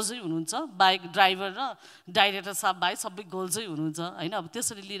चाहिँ गर्ल्सै हुनुहुन्छ बाइक ड्राइभर र डाइरेक्टर साहब बाहेक सबै गर्ल्सै हुनुहुन्छ होइन अब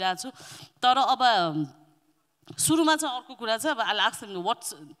त्यसरी लिइरहेको छु तर अब सुरुमा चाहिँ अर्को कुरा चाहिँ अब आइल आस्क देम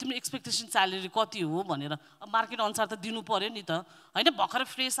वाट्स तिम्रो एक्सपेक्टेसन स्यालेरी कति हो भनेर अब मार्केट अनुसार त दिनु पऱ्यो नि त होइन भर्खर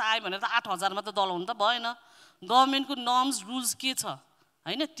फ्रेस आयो भनेर त 8,000मा त दलाउनु त भएन गभर्मेन्टको नर्म्स रुल्स के छ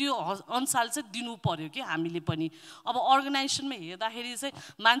होइन त्यो अनुसार चाहिँ दिनु पऱ्यो कि हामीले पनि अब अर्गनाइजेसनमा हेर्दाखेरि चाहिँ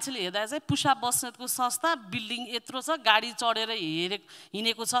मान्छेले हेर्दा चाहिँ पुसा बस्नेतको संस्था बिल्डिङ यत्रो छ गाडी चढेर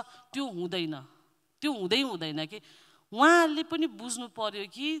हिँडेको छ त्यो हुँदैन कि उहाँहरूले पनि बुझ्नु पऱ्यो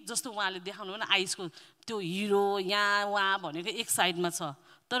कि जस्तो उहाँले देखाउनु भने आइसको त्यो हिरो यहाँ उहाँ भनेको एक साइडमा छ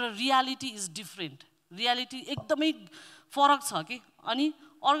तर रियालिटी इज डिफ्रेन्ट रियालिटी एकदमै फरक छ कि अनि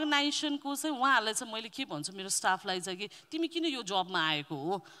अर्गनाइजेसनको चाहिँ उहाँहरूलाई चाहिँ मैले के भन्छु मेरो स्टाफलाई चाहिँ कि तिमी किन यो जबमा आएको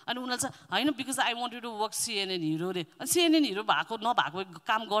हो अनि उनीहरूले चाहिँ होइन because I want to work CNN hero रे अनि सिएनएन हिरो भएको नभएको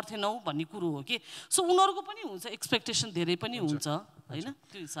काम गर्थेनौ भन्ने कुरो हो कि सो उनीहरूको पनि हुन्छ एक्सपेक्टेसन धेरै पनि हुन्छ होइन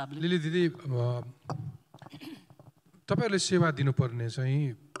त्यो हिसाबले लिली दिदी तपाईँहरूले सेवा दिनुपर्ने चाहिँ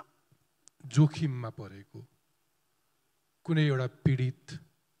जोखिममा परेको कुनै एउटा पीडित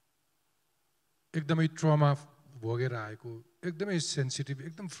एकदमै ट्रमा भोगेर आएको एकदमै सेन्सिटिभ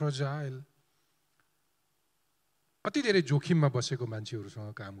एकदम फ्रजाइल अति धेरै जोखिममा बसेको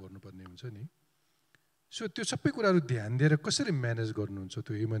मान्छेहरूसँग काम गर्नुपर्ने हुन्छ नि सो त्यो सबै कुराहरू ध्यान दिएर कसरी म्यानेज गर्नुहुन्छ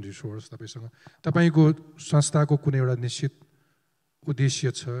त्यो ह्युमन रिसोर्स तपाईँसँग तपाईँको संस्थाको कुनै एउटा निश्चित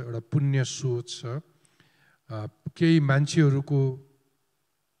उद्देश्य छ एउटा पुण्य सोच छ केही मान्छेहरूको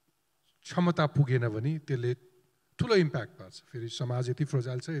क्षमता पुगेन भने त्यसले ठुलो इम्प्याक्ट पार्छ फेरि समाज यति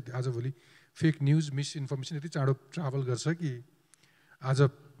फ्रजाइल छ आजभोलि फेक न्युज मिसइन्फर्मेसन यति चाँडो ट्राभल गर्छ कि आज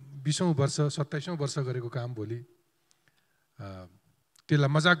 20औं वर्ष 27औं वर्ष गरेको काम भोलि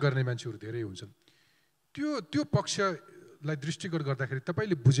त्यसलाई मजाक गर्ने मान्छेहरू धेरै हुन्छन् त्यो पक्षलाई दृष्टिगत गर्दाखेरि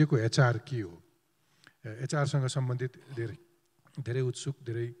तपाईँले बुझेको एचआर के हो एचआरसँग सम्बन्धित धेरै उत्सुक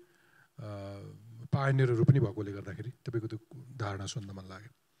धेरै पायनियरहरू पनि भएकोले गर्दाखेरि तपाईँको त्यो धारणा सुन्न मन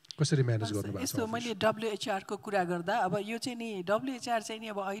लाग्यो कसरी म्यानेज गर्नुभएको छ यस्तो मैले WHR को कुरा गर्दा अब यो चाहिँ नि WHR चाहिँ नि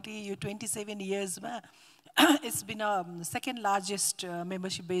अब अहिले यो 27 इयर्समा it's been a second largest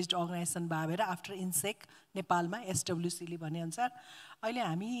membership based organisation भएर आफ्टर इन्सेक नेपालमा SWCले भनेअनुसार अहिले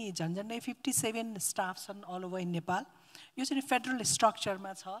हामी झन्झन्डै 57 स्टाफ छन् अल ओभर इन नेपाल यो चाहिँ फेडरल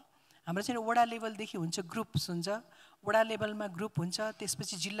स्ट्रक्चरमा छ हाम्रो चाहिँ वडा लेभलदेखि हुन्छ ग्रुप्स हुन्छ वडा लेभलमा ग्रुप हुन्छ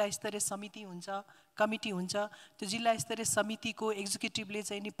त्यसपछि जिल्ला स्तरीय समिति हुन्छ कमिटी हुन्छ त्यो जिल्ला स्तरीय समितिको एक्जिक्युटिभले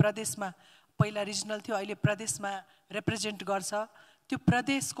चाहिँ नि प्रदेशमा पहिला रिजनल थियो अहिले प्रदेशमा रिप्रेजेन्ट गर्छ त्यो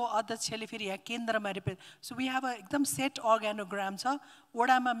प्रदेशको अध्यक्षले फेरि यहाँ केन्द्रमा सो वी हेभ अ एकदम सेट अर्ग्यानोग्राम छ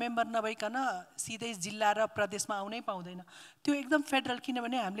वडामा मेम्बर नभइकन सिधै जिल्ला र प्रदेशमा आउनै पाउँदैन त्यो एकदम फेडरल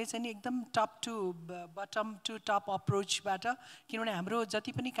किनभने हामीले चाहिँ नि एकदम top to bottom to top अप्रोचबाट किनभने हाम्रो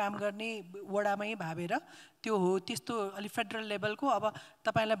जति पनि काम गर्ने वडामै भावेर त्यो हो त्यस्तो अलि फेडरल लेभलको अब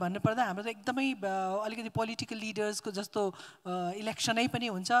तपाईँलाई भन्नुपर्दा हाम्रो त एकदमै अलिकति पोलिटिकल लिडर्सको जस्तो इलेक्सनै पनि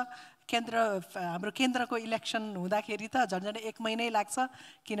हुन्छ हाम्रो केन्द्रको इलेक्सन हुँदाखेरि त झन्झन्डै 1 महिनै लाग्छ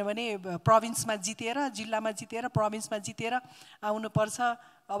किनभने प्रोभिन्समा जितेर जिल्लामा जितेर प्रोभिन्समा जितेर आउनुपर्छ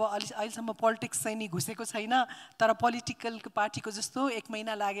अब अहिलेसम्म पोलिटिक्स चाहिँ नि घुसेको छैन तर पोलिटिकल पार्टीको जस्तो 1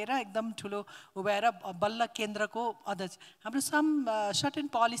 महिना लागेर एकदम ठुलो भएर बल्ल केन्द्रको अध्यक्ष हाम्रो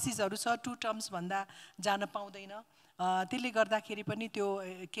सर्टेन पोलिसिजहरू छ 2 टर्म्स भन्दा जान पाउँदैन त्यसले गर्दाखेरि पनि त्यो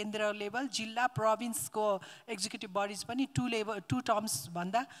केन्द्र लेभल जिल्ला प्रोभिन्सको एक्जिक्युटिभ बडिज पनि 2 टर्म्स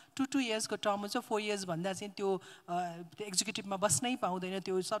भन्दा 2 इयर्सको टर्म हुन्छ 4 इयर्स भन्दा चाहिँ त्यो एक्जिक्युटिभमा बस्नै पाउँदैन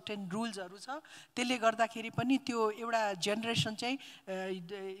त्यो सर्टेन रुल्सहरू छ त्यसले गर्दाखेरि पनि त्यो एउटा जेनेरेसन चाहिँ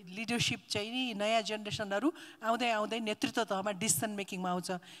लिडरसिप चाहिँ नि नयाँ जेनेरेसनहरू आउँदै नेतृत्व तहमा डिसिसन मेकिङमा आउँछ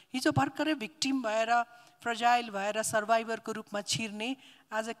हिजो भर्खरै भिक्टिम भएर फ्रजाइल भएर सर्भाइभरको रूपमा छिर्ने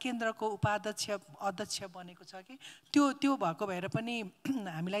आज केन्द्रको अध्यक्ष बनेको छ कि त्यो भएको भएर पनि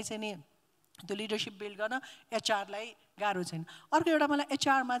हामीलाई चाहिँ नि त्यो लिडरसिप बिल्ड गर्न एचआरलाई गाह्रो छैन। अर्को एउटा मलाई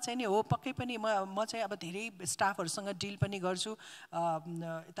एचआरमा चाहिँ नि हो पक्कै पनि म चाहिँ अब धेरै स्टाफहरूसँग डिल पनि गर्छु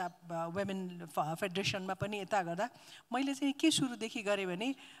यता वुमेन फेडरेसनमा पनि यता गर्दा मैले चाहिँ के सुरुदेखि गरेँ भने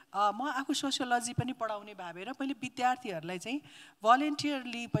म आफू सोसियोलोजी पनि पढाउने भावेर मैले विद्यार्थीहरूलाई चाहिँ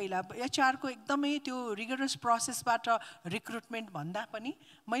भलिन्टियरली पहिला एचआरको एकदमै त्यो रिगरस प्रोसेसबाट रिक्रुटमेन्ट भन्दा पनि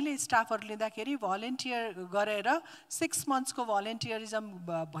मैले स्टाफहरू लिँदाखेरि भलिन्टियर गरेर 6 मन्थ्सको भलिन्टियरिजम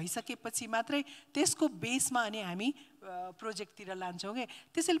भइसकेपछि मात्रै त्यसको बेसमा अनि हामी प्रोजेक्टतिर लान्छौँ कि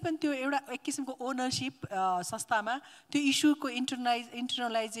त्यसैले पनि त्यो एउटा एक किसिमको ओनरसिप संस्थामा त्यो इस्युको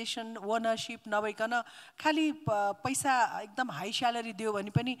इन्टरनलाइजेसन ओनरसिप नभइकन खालि पैसा एकदम हाई स्यालेरी दियो भने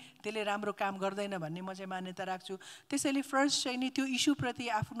पनि त्यसले राम्रो काम गर्दैन भन्ने म चाहिँ मान्यता राख्छु। त्यसैले फर्स्ट चाहिँ नि त्यो इस्युप्रति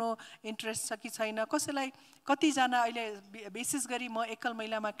आफ्नो इन्ट्रेस्ट छ कि छैन, कसैलाई कतिजना अहिले विशेष गरी म एकल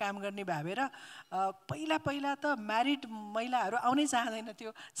महिलामा काम गर्ने भावेर पहिला त म्यारिड महिलाहरू आउनै चाहँदैन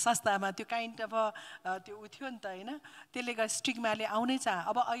त्यो संस्थामा, त्यो काइन्ड अफ त्यो उ थियो नि त होइन, त्यसले गर्दा स्टिग्माले आउनै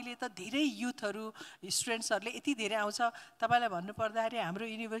अब अहिले त धेरै युथहरू स्टुडेन्ट्सहरूले यति धेरै आउँछ। तपाईँलाई भन्नुपर्दाखेरि हाम्रो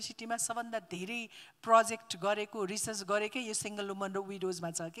युनिभर्सिटीमा सबभन्दा धेरै प्रोजेक्ट गरेको रिसर्च गरेकै यो सिङ्गल वुमन र विडोजमा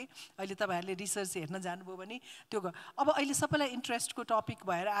छ कि अहिले तपाईँहरूले रिसर्च हेर्न जानुभयो भने त्यो अब अहिले सबैलाई इन्ट्रेस्टको टपिक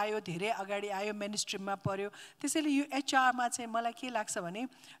भएर आयो, धेरै अगाडि आयो, मेन स्ट्रिममा पर्यो। त्यसैले यो एचआरमा चाहिँ मलाई के लाग्छ भने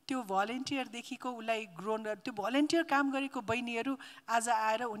त्यो भलिन्टियरदेखिको उसलाई ग्रोन त्यो भलिन्टियर काम गरेको बहिनीहरू आज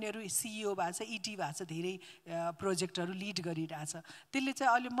आएर उनीहरू सिइओ भएको छ, इडी भएको छ, धेरै प्रोजेक्टहरू लिड गरिरहेछ। त्यसले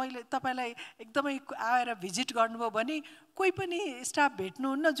चाहिँ अहिले मैले तपाईँलाई एकदमै आएर भिजिट गर्नुभयो भने कोही पनि स्टाफ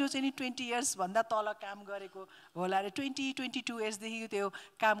भेट्नुहुन्न जो चाहिँ नि 20 इयर्सभन्दा तल काम गरेको होला अरे, 20-22 इयर्सदेखि त्यो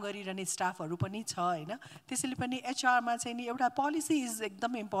काम गरिरहने स्टाफहरू पनि छ होइन। त्यसैले पनि एचआरमा चाहिँ नि एउटा पोलिसी इज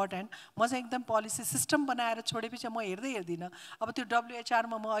एकदम इम्पोर्टेन्ट। म चाहिँ एकदम पोलिसी सिस्टम बनाएर छोडेपछि म हेर्दिनँ। अब त्यो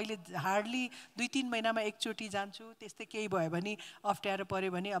डब्लुएचआरमा म अहिले हार्डली 2-3 महिनामा एकचोटि जान्छु, त्यस्तै केही भयो भने अप्ठ्यारो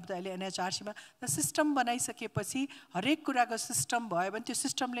पऱ्यो भने अब त अहिले एनएचआरसीमा सिस्टम बनाइसकेपछि हरेक कुराको सिस्टम भयो भने त्यो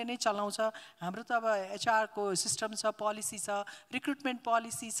सिस्टमले नै चलाउँछ। हाम्रो त अब एचआरको सिस्टम छ, पोलिसी छ, रिक्रुटमेन्ट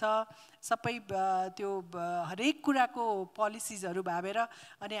पोलिसी छ, सबै त्यो हरेक कुराको पोलिसिजहरू भावेर।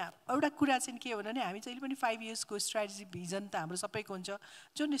 अनि एउटा कुरा चाहिँ के हो भने हामी जहिले पनि 5 इयर्सको स्ट्राटेजिक भिजन त हाम्रो सबैको हुन्छ।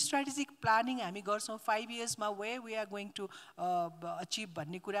 जुन स्ट्राटेजिक प्लानिङ हामी गर्छौँ 5 इयर्समा way we are going to achieve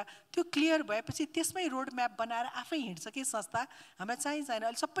भन्ने कुरा त्यो क्लियर भएपछि त्यसमै रोड म्याप बनाएर आफै हिँड्छ कि संस्था। हामीलाई चाहिँ छैन,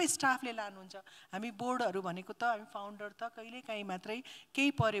 अहिले सबै स्टाफले लानुहुन्छ। हामी बोर्डहरू भनेको त हामी फाउन्डर त कहिलेकाहीँ मात्रै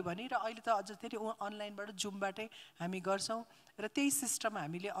केही पऱ्यो भने, र अहिले त अझ फेरि अनलाइनबाट जुमबाटै हामी गर्छौँ र त्यही सिस्टम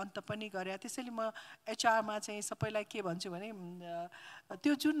हामीले अन्त पनि गरे। त्यसैले म एचआरमा चाहिँ सबैलाई के भन्छु भने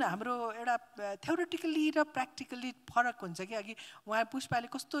त्यो जुन हाम्रो एउटा थ्योरिटिकली र प्र्याक्टिकली फरक हुन्छ कि अघि उहाँ पुष्पाले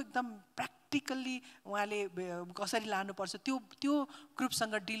कस्तो एकदम प्र्याक्टिकल्ली उहाँले कसरी लानुपर्छ त्यो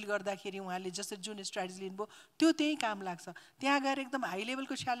ग्रुपसँग डिल गर्दाखेरि उहाँले जसरी जुन स्ट्राटेजी लिनुभयो त्यो त्यही काम लाग्छ। त्यहाँ गएर एकदम हाई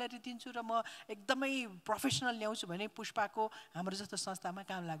लेभलको स्यालेरी दिन्छु र म एकदमै प्रोफेसनल ल्याउँछु भने पुष्पाको हाम्रो जस्तो संस्थामा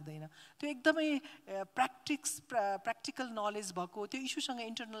काम लाग्दैन। त्यो एकदमै प्र्याक्टिकल नलेज भएको, त्यो इस्युसँग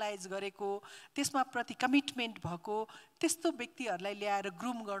इन्टरनलाइज गरेको, त्यसमा प्रति कमिटमेन्ट भएको त्यस्तो व्यक्तिहरूलाई ल्याएर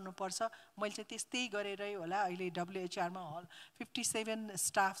ग्रुम गर्नुपर्छ। मैले चाहिँ त्यस्तै गरेरै होला अहिले डब्लुएचआरमा 57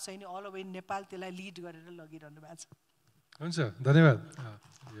 स्टाफ चाहिँ नि अल ओभर नेपाल त्यसलाई लिड गरेर लगिरहनु भएको छ। हुन्छ, धन्यवाद।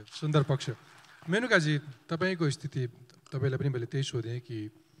 सुन्दर पक्ष। मेनुकाजी, तपाईँको स्थिति, तपाईँलाई पनि मैले त्यही सोधेँ कि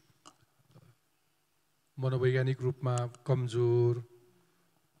मनोवैज्ञानिक रूपमा कमजोर,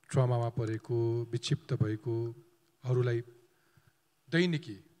 ट्रमामा परेको, विक्षिप्त भएको अरूलाई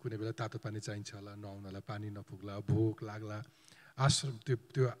दैनिकी कुनै बेला तातो पानी चाहिन्छ होला, नुहाउनलाई पानी नपुग्ला, भोक लाग्ला, आश्रम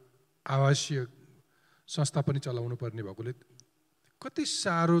त्यो आवासीय संस्था पनि चलाउनु पर्ने भएकोले कति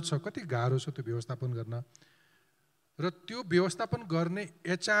साह्रो छ, कति गाह्रो छ त्यो व्यवस्थापन गर्न, र त्यो व्यवस्थापन गर्ने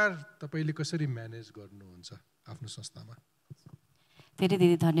एचआर तपाईँले कसरी म्यानेज गर्नुहुन्छ आफ्नो संस्थामा? धेरै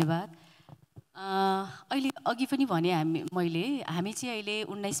धेरै धन्यवाद। अहिले अघि पनि भने हामी चाहिँ अहिले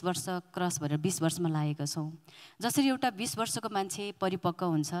 19 वर्ष क्रस भएर 20 वर्षमा लागेका छौँ। जसरी एउटा 20 वर्षको मान्छे परिपक्व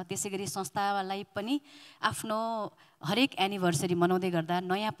हुन्छ त्यसै गरी संस्थालाई पनि आफ्नो हरेक एनिभर्सरी मनाउँदै गर्दा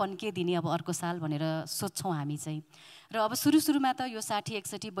नयाँपन के दिने अब अर्को साल भनेर सोध्छौँ हामी चाहिँ। र अब सुरुमा त यो 60,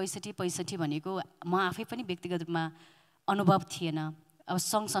 61, 62, 65 भनेको म आफै पनि व्यक्तिगत रूपमा अनुभव थिएन। अब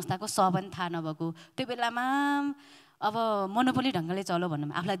सङ्घ संस्थाको पनि थाहा नभएको त्यो बेलामा अब मोनोपोली ढङ्गले चलो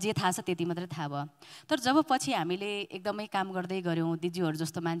भनौँ, आफूलाई जे थाहा छ त्यति मात्रै थाहा भयो। तर जब पछि हामीले एकदमै काम गर्दै गऱ्यौँ, दिदीहरू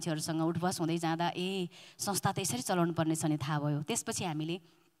जस्तो मान्छेहरूसँग उठबस हुँदै जाँदा संस्था त यसरी चलाउनु पर्ने छ नि थाहा भयो। त्यसपछि हामीले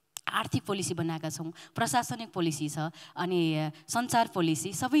आर्थिक पोलिसी बनाएका छौँ, प्रशासनिक पोलिसी छ, अनि सञ्चार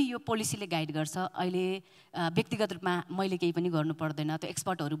पोलिसी, सबै यो पोलिसीले गाइड गर्छ। अहिले व्यक्तिगत रूपमा मैले केही पनि गर्नु पर्दैन, त्यो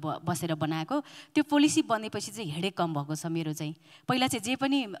एक्सपर्टहरू बसेर बनाएको त्यो पोलिसी बनेपछि चाहिँ हेडेक कम भएको छ मेरो चाहिँ। पहिला चाहिँ जे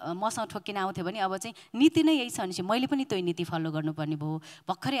पनि मसँग ठोक्किन आउँथ्यो भने अब चाहिँ नीति नै यही छ भने चाहिँ मैले पनि त्यही नीति फलो गर्नुपर्ने भयो,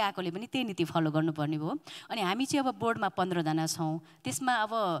 भर्खरै आएकोले पनि त्यही नीति फलो गर्नुपर्ने भयो। अनि हामी चाहिँ अब बोर्डमा 15 जना छौँ, त्यसमा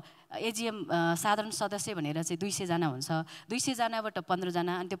अब एजिएम साधारण सदस्य भनेर चाहिँ 200 जना हुन्छ, 200 जनाबाट 15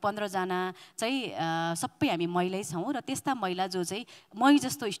 जना, अनि त्यो 15 जना चाहिँ सबै हामी महिलै छौँ। र त्यस्ता महिला जो चाहिँ मै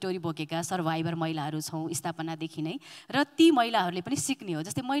जस्तो स्टोरी बोकेका सर्भाइभर महिलाहरू छौँ स्थापनादेखि नै, र ती महिलाहरूले पनि सिक्ने हो।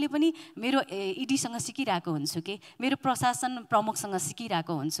 जस्तै मैले पनि मेरो इडीसँग सिकिरहेको हुन्छु कि मेरो प्रशासन प्रमुखसँग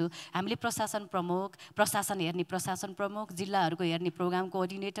सिकिरहेको हुन्छु। हामीले प्रशासन प्रमुख, प्रशासन हेर्ने प्रशासन प्रमुख, जिल्लाहरूको हेर्ने प्रोग्राम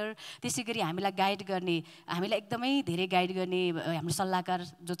कोअर्डिनेटर, त्यसै गरी हामीलाई गाइड गर्ने, हामीलाई एकदमै धेरै गाइड गर्ने हाम्रो सल्लाहकार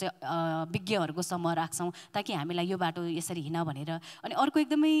जो चाहिँ विज्ञहरूको समूह राख्छौँ ताकि हामीलाई यो बाटो यसरी हिँड भनेर। अनि अर्को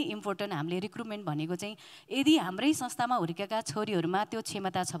एकदमै इम्पोर्टेन्ट हामीले रिक्रुटमेन्ट भनेको चाहिँ यदि हाम्रै संस्थामा हुर्केका छोरीहरूमा त्यो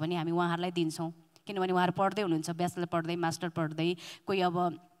क्षमता छ भने हामी उहाँहरूलाई दिन्छौँ, किनभने उहाँहरू पढ्दै हुनुहुन्छ, ब्याचलर पढ्दै, मास्टर पढ्दै, कोही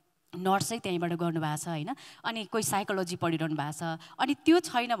अब नर्सै त्यहीँबाट गर्नुभएको छ होइन, अनि कोही साइकोलोजी पढिरहनु भएको छ। अनि त्यो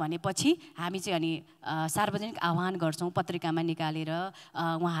छैन भनेपछि हामी चाहिँ अनि सार्वजनिक आह्वान गर्छौँ, पत्रिकामा निकालेर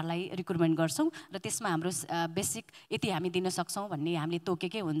उहाँहरूलाई रिक्रुटमेन्ट गर्छौँ, र त्यसमा हाम्रो बेसिक यति हामी दिन सक्छौँ भन्ने हामीले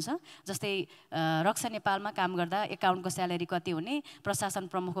तोकेकै हुन्छ। जस्तै रक्षा नेपालमा काम गर्दा एकाउन्टको स्यालेरी कति हुने, प्रशासन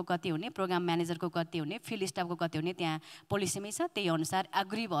प्रमुखको कति हुने, प्रोग्राम म्यानेजरको कति हुने, फिल्ड स्टाफको कति हुने, त्यहाँ पोलिसीमै छ, त्यही अनुसार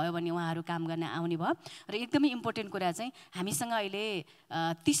एग्री भयो भने उहाँहरू काम गर्न आउने भयो। र एकदमै इम्पोर्टेन्ट कुरा चाहिँ हामीसँग अहिले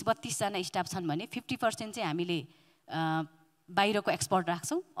 30-32 जना स्टाफ छन् भने 50% चाहिँ हामीले बाहिरको एक्सपर्ट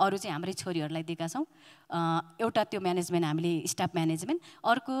राख्छौँ, अरू चाहिँ हाम्रै छोरीहरूलाई दिएका छौँ। एउटा त्यो म्यानेजमेन्ट हामीले स्टाफ म्यानेजमेन्ट,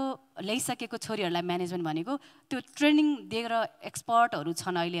 अर्को ल्याइसकेको छोरीहरूलाई म्यानेजमेन्ट भनेको त्यो ट्रेनिङ दिएर एक्सपर्टहरू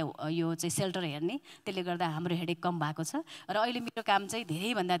छन् अहिले यो चाहिँ सेल्टर हेर्ने, त्यसले गर्दा हाम्रो हेडेक कम भएको छ। र अहिले मेरो काम चाहिँ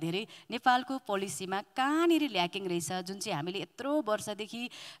धेरैभन्दा धेरै नेपालको पोलिसीमा कहाँनिर ल्याकिङ रहेछ, जुन चाहिँ हामीले यत्रो वर्षदेखि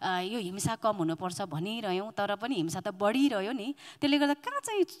यो हिंसा कम हुनुपर्छ भनिरह्यौँ तर पनि हिंसा त बढिरह्यो नि, त्यसले गर्दा कहाँ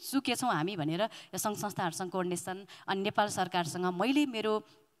चाहिँ चुकेछौँ हामी भनेर यो सङ्घ संस्थाहरूसँग कोअर्डिनेसन अनि नेपाल सरकारसँग मैले मेरो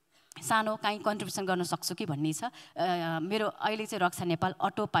सानो काहीँ कन्ट्रिब्युसन गर्न सक्छु कि भन्ने छ। मेरो अहिले चाहिँ रक्षा नेपाल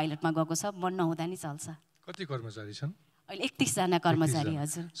अटो पाइलटमा गएको छ, म नहुँदा नि चल्छ। कति कर्मचारी छन् अहिले? 31 जना कर्मचारी।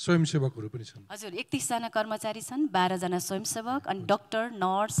 हजुर स्वयंसेवकहरू पनि छन्? हजुर 31 जना कर्मचारी छन्, 12 जना स्वयंसेवक, अनि डक्टर,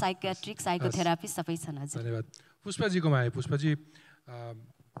 नर्स, साइकियाट्रिक, साइकोथेरापिस्ट सबै छन्। हजुर धन्यवाद। पुष्पाजीकोमा आए। पुष्पाजी,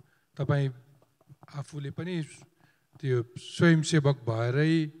 तपाईँ आफूले पनि त्यो स्वयंसेवक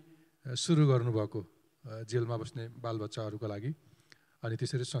भएरै सुरु गर्नुभएको जेलमा बस्ने बालबच्चाहरूको लागि, अनि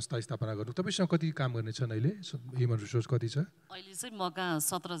त्यसरी संस्था स्थापना गर्नु। तपाईँसँग कति काम गर्ने छन् अहिले? ह्युमन रिसोर्स कति छ अहिले चाहिँ? म कहाँ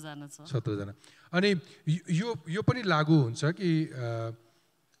 17 जना छ। 17 जना। अनि यो पनि लागू हुन्छ कि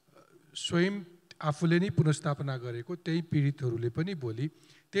स्वयं आफूले नै पुनर्स्थापना गरेको त्यही पीडितहरूले पनि भोलि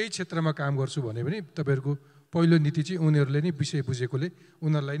त्यही क्षेत्रमा काम गर्छु भने पनि तपाईँहरूको पहिलो नीति चाहिँ उनीहरूले नै विषय बुझेकोले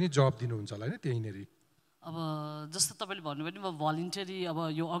उनीहरूलाई नै जवाब दिनुहुन्छ होला होइन? त्यहीँनिर अब जस्तो तपाईँले भन्नुभयो नि, म भलिन्टरी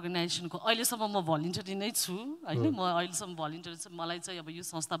अब यो अर्गनाइजेसनको अहिलेसम्म म भलिन्टरी नै छु होइन। म अहिलेसम्म भलिन्टरी छु। मलाई चाहिँ अब यो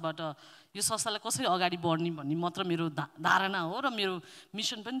संस्थाबाट यो संस्थालाई कसरी अगाडि बढ्ने भन्ने मात्र मेरो धारणा हो र मेरो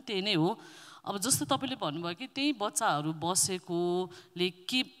मिसन पनि त्यही नै हो। अब जस्तो तपाईँले भन्नुभयो कि त्यही बच्चाहरू बसेकोले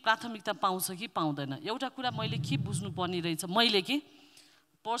के प्राथमिकता पाउँछ कि पाउँदैन, एउटा कुरा मैले के बुझ्नुपर्ने रहेछ मैले कि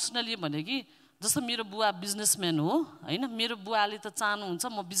पर्सनली भने कि जस्तो मेरो बुवा बिजनेसम्यान हो होइन, मेरो बुवाले त चाहनुहुन्छ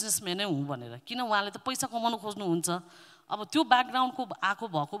म बिजनेसम्यानै हुँ भनेर, किन उहाँले त पैसा कमाउनु खोज्नुहुन्छ। अब त्यो ब्याकग्राउन्डको आएको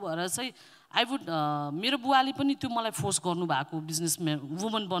भएको भएर चाहिँ आई वुड मेरो बुवाले पनि त्यो मलाई फोर्स गर्नुभएको बिजनेसम्यान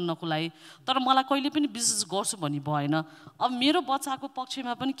वुमन बन्नको लागि, तर मलाई कहिले पनि बिजनेस गर्छु भन्ने भएन। अब मेरो बच्चाको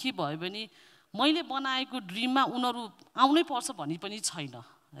पक्षमा पनि के भयो भने मैले बनाएको ड्रिममा उनीहरू आउनै पर्छ भन्ने पनि छैन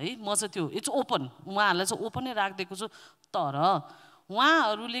है। म चाहिँ त्यो इट्स ओपन, उहाँहरूलाई चाहिँ ओपनै राखिदिएको छु। तर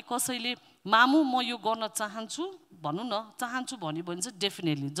उहाँहरूले कसैले मामु म यो गर्न चाहन्छु भनौँ न, चाहन्छु भन्यो भने चाहिँ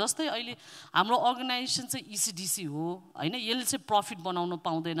डेफिनेटली। जस्तै अहिले हाम्रो अर्गनाइजेसन चाहिँ इसिडिसी हो होइन, यसले चाहिँ प्रफिट बनाउनु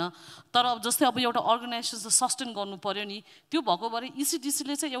पाउँदैन। तर अब जस्तै अब एउटा अर्गनाइजेसन चाहिँ सस्टेन गर्नु पऱ्यो नि, त्यो भएको भएर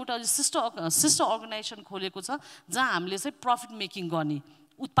इसिडिसीले चाहिँ एउटा सिस्टर अर्गनाइजेसन खोलेको छ जहाँ हामीले चाहिँ प्रफिट मेकिङ गर्ने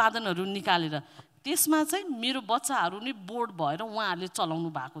उत्पादनहरू निकालेर, त्यसमा चाहिँ मेरो बच्चाहरू नै बोर्ड भएर उहाँहरूले चलाउनु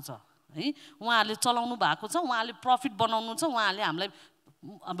भएको छ है। उहाँहरूले चलाउनु भएको छ, उहाँहरूले प्रफिट बनाउनु छ, उहाँहरूले हामीलाई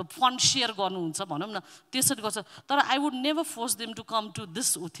अब फन्ड सेयर गर्नुहुन्छ भनौँ न, त्यसरी गर्छ। तर I would never force them to come to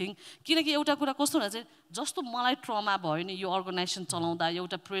this thing, किनकि एउटा कुरा कस्तो हुन्छ चाहिँ जस्तो मलाई ट्रमा भयो नि यो अर्गनाइजेसन चलाउँदा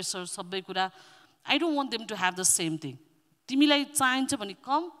एउटा प्रेसर सबै कुरा, I don't want them to have the same thing. तिमीलाई चाहिन्छ भने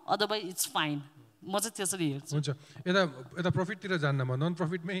कम, अदरवाइज इट्स फाइन। म चाहिँ त्यसरी हेर्छु। हुन्छ। यता प्रफिटतिर जान्न म नन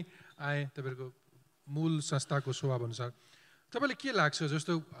प्रफिटमै आएँ। तपाईँहरूको मूल संस्थाको स्वभाव अनुसार तपाईँलाई के लाग्छ,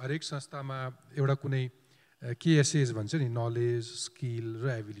 जस्तो हरेक संस्थामा एउटा कुनै KSAs भन्छ नि, नलेज, स्किल र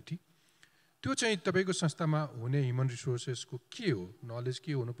एबिलिटी, त्यो चाहिँ तपाईँको संस्थामा हुने ह्युमन रिसोर्सेसको के हो? नलेज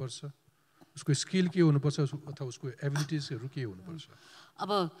के हुनुपर्छ, उसको स्किल के हुनुपर्छ, अथवा उसको एबिलिटिजहरू के हुनुपर्छ? अब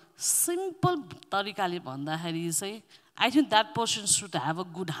सिम्पल तरिकाले भन्दाखेरि चाहिँ I think that person should have a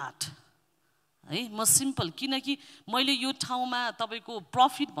good heart है। म सिम्पल, किनकि मैले यो ठाउँमा तपाईँको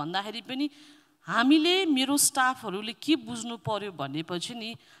प्रफिट भन्दाखेरि पनि हामीले मेरो स्टाफहरूले के बुझ्नु पर्यो भनेपछि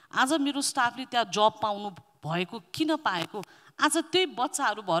नि, आज मेरो स्टाफले त्यहाँ जब पाउनु भएको किन पाएको, आज त्यही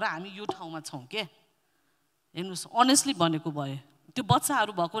बच्चाहरू भएर हामी यो ठाउँमा छौँ के। हेर्नुहोस्, अनेस्टली भनेको भए त्यो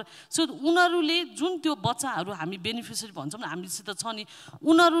बच्चाहरू भएको, सो उनीहरूले जुन त्यो बच्चाहरू हामी बेनिफिसियरी भन्छौँ नि हामीसित छ नि,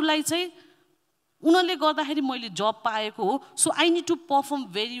 उनीहरूलाई चाहिँ उनीहरूले गर्दाखेरि मैले जब पाएको हो। So I need to perform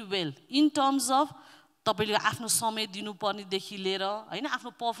very well in terms of तपाईँले आफ्नो समय दिनुपर्नेदेखि लिएर होइन,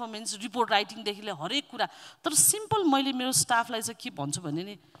 आफ्नो पर्फर्मेन्स, रिपोर्ट राइटिङदेखि लिएर हरेक कुरा। तर सिम्पल मैले मेरो स्टाफलाई चाहिँ के भन्छु भने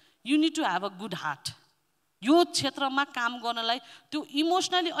नि, you need to have a good heart. यो क्षेत्रमा काम गर्नलाई त्यो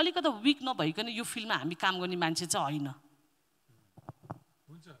इमोसनली अलिकति विक नभइकन यो फिल्डमा हामी काम गर्ने मान्छे चाहिँ होइन।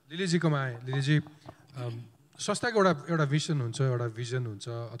 हुन्छ, लिलीजीकोमा आएँ। लिलीजी, संस्थाको एउटा भिजन हुन्छ, एउटा भिजन हुन्छ,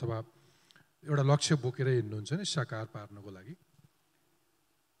 अथवा एउटा लक्ष्य बोकेर हिँड्नुहुन्छ नि साकार पार्नको लागि।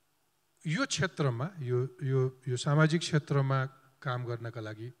 यो क्षेत्रमा, यो सामाजिक क्षेत्रमा काम गर्नका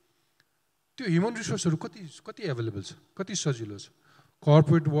लागि त्यो ह्युमन रिसोर्सहरू कति एभाइलेबल छ, कति सजिलो छ?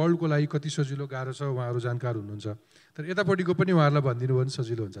 कर्पोरेट वर्ल्डको लागि कति सजिलो गाह्रो छ उहाँहरू जानकार हुनुहुन्छ, तर यतापट्टिको पनि उहाँहरूलाई भनिदिनु भयो भने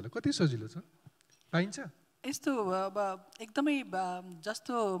सजिलो हुन्छ होला। कति सजिलो छ, पाइन्छ? यस्तो अब एकदमै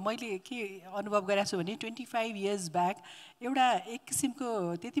जस्तो मैले के अनुभव गरेको छु भने 25 इयर्स ब्याक एउटा एक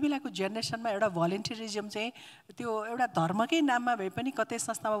किसिमको त्यति बेलाको जेनेरेसनमा एउटा भलन्टियरिजम चाहिँ त्यो एउटा धर्मकै नाममा भए पनि कतै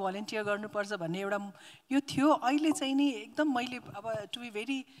संस्थामा भलन्टियर गर्नुपर्छ भन्ने एउटा यो थियो। अहिले चाहिँ नि एकदम मैले अब to be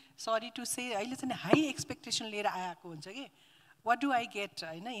very sorry to say अहिले चाहिँ हाई एक्सपेक्टेसन लिएर आएको हुन्छ कि वाट डु आई गेट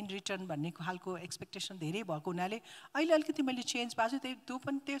होइन इन रिटर्न भन्ने खालको एक्सपेक्टेसन धेरै भएको हुनाले अहिले अलिकति मैले चेन्ज पाएको छु। त्यो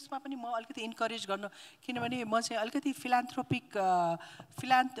पनि त्यसमा पनि म अलिकति इन्करेज गर्नु, किनभने म चाहिँ अलिकति फिलान्थ्रोपिक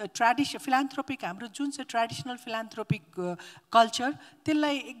हाम्रो जुन चाहिँ ट्रेडिसनल फिलान्थ्रोपिक कल्चर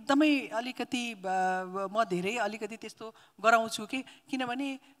त्यसलाई एकदमै अलिकति म धेरै अलिकति त्यस्तो गराउँछु कि,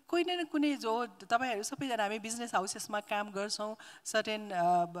 किनभने कुनै न कुनै जो तपाईँहरू सबैजना हामी बिजनेस हाउसेसमा काम गर्छौँ, सर्टेन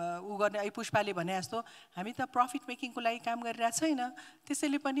ऊ गर्ने पुष्पाले भने जस्तो हामी त प्रफिट मेकिङको लागि काम गरिरहेको छैन,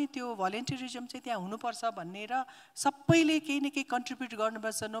 त्यसैले पनि त्यो भलन्टियरिजम चाहिँ त्यहाँ हुनुपर्छ भन्ने र सबैले केही न केही कन्ट्रिब्युट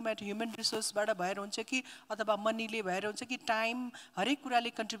गर्नुपर्छ, नो म्याटर ह्युमन रिसोर्सबाट भएर हुन्छ कि अथवा मनीले भएर हुन्छ कि टाइम हरेक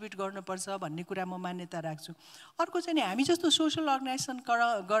कुराले कन्ट्रिब्युट गर्नुपर्छ भन्ने कुरा म मान्यता राख्छु। अर्को चाहिँ नि हामी जस्तो सोसल अर्गनाइजेसन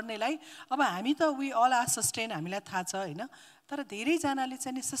गर्नेलाई अब हामी त वी अल आर सस्टेन, हामीलाई थाहा छ होइन, तर धेरैजनाले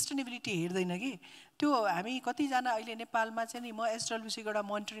चाहिँ नि सस्टेनेबिलिटी हेर्दैन कि। त्यो हामी कतिजना अहिले नेपालमा चाहिँ नि म एसडब्ल्युसीको एउटा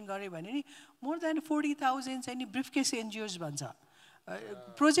मोनिटरिङ गरेँ भने नि मोर देन 40,000 चाहिँ नि ब्रिफकेस एनजिओज भन्छ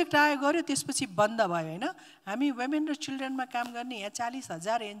प्रोजेक्ट आयो गऱ्यो त्यसपछि बन्द भयो होइन। हामी वुमेन र चिल्ड्रेनमा काम गर्ने यहाँ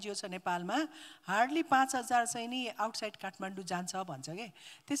 40,000 एनजिओ छ नेपालमा, हार्डली 5,000 चाहिँ नि आउटसाइड काठमाडौँ जान्छ भन्छ कि।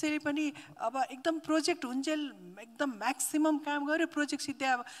 त्यसैले पनि अब एकदम प्रोजेक्ट हुन्जेल एकदम म्याक्सिमम काम गऱ्यो, प्रोजेक्ट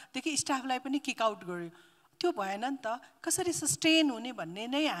सिद्ध्यादेखि स्टाफलाई पनि किक आउट गर्यो, त्यो भएन नि त। कसरी सस्टेन हुने भन्ने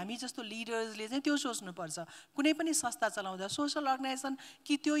नै हामी जस्तो लिडर्सले चाहिँ त्यो सोच्नुपर्छ। कुनै पनि संस्था चलाउँदा सोसल अर्गनाइजेसन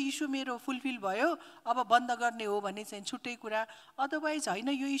कि त्यो इस्यु मेरो फुलफिल भयो अब बन्द गर्ने हो भने चाहिँ छुट्टै कुरा, अदरवाइज होइन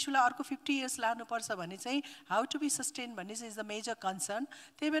यो इस्युलाई अर्को 50 इयर्स लानुपर्छ भने चाहिँ हाउ टु बी सस्टेन भन्ने चाहिँ इज द मेजर कन्सर्न।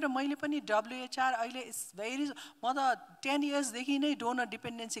 त्यही भएर मैले पनि WHR अहिले इज भेरी, म त 10 इयर्सदेखि नै डोनर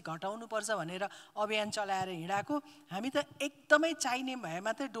डिपेन्डेन्सी घटाउनुपर्छ भनेर अभियान चलाएर हिँडाएको। हामी त एकदमै चाहिने भए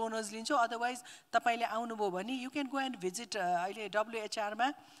मात्रै डोनर्स लिन्छौँ, अदरवाइज तपाईँले आउनुभयो भने you can go and visit. अहिले WHRमा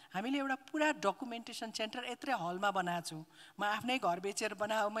हामीले एउटा पुरा डकुमेन्टेसन सेन्टर यत्रै हलमा बनाएको छु, म आफ्नै घर बेचेर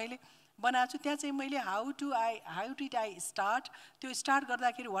बनाएको छु। त्यहाँ चाहिँ मैले हाउ डिड आई स्टार्ट, त्यो स्टार्ट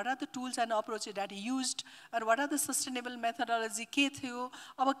गर्दाखेरि what are the tools and approaches that used and what are the sustainable methodology के थियो,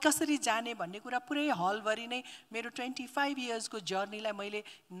 अब कसरी जाने भन्ने कुरा पुरै हलभरि नै मेरो 25 इयर्सको जर्नीलाई मैले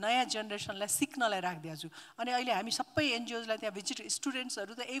नयाँ जेनेरेसनलाई सिक्नलाई राखिदिएको छु। अनि अहिले हामी सबै एनजिओजलाई त्यहाँ भिजिट,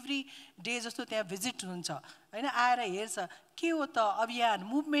 स्टुडेन्ट्सहरू त एभ्री डे जस्तो त्यहाँ भिजिट हुन्छ होइन, आएर हेर्छ के हो त अभियान।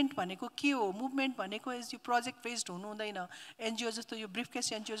 मुभमेन्ट भनेको के हो, मुभमेन्ट भनेको यो प्रोजेक्ट बेस्ड हुनु हुँदैन, एनजिओ जस्तो यो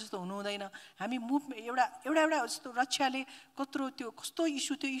ब्रिफकेस एनजिओ जस्तो हुनु हुँदैन। हामी एउटा जस्तो रक्षाले कस्तो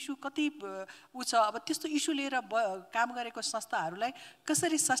इस्यु, त्यो इस्यु कति ऊ छ, अब त्यस्तो इस्यु लिएर काम गरेको संस्थाहरूलाई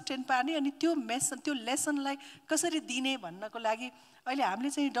कसरी सस्टेन पार्ने अनि त्यो लेसनलाई कसरी दिने भन्नको लागि अहिले हामीले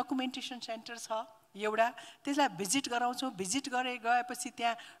चाहिँ डकुमेन्टेसन सेन्टर छ एउटा, त्यसलाई भिजिट गराउँछौँ। भिजिट गएपछि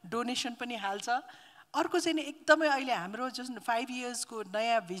त्यहाँ डोनेसन पनि हाल्छ। अर्को चाहिँ नि एकदमै अहिले हाम्रो जुन 5 इयर्सको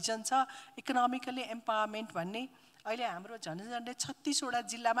नयाँ भिजन छ इकोनोमिकली एम्पावरमेन्ट भन्ने, अहिले हाम्रो झन्डै 36वटा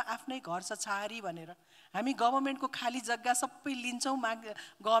जिल्लामा आफ्नै घर छ छहारी भनेर। हामी गभर्नमेन्टको खाली जग्गा सबै लिन्छौँ,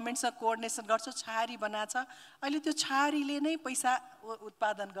 गभर्नमेन्टसँग कोअर्डिनेसन गर्छौँ, छहारी बनाएको छ। अहिले त्यो छहारीले नै पैसा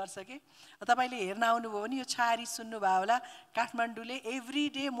उत्पादन गर्छ कि। तपाईँले हेर्न आउनुभयो भने यो छहारी सुन्नुभयो होला, काठमाडौँले एभ्री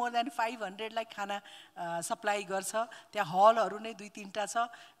डे मोर देन 500लाई खाना सप्लाई गर्छ। त्यहाँ हलहरू नै 2-3टा छ।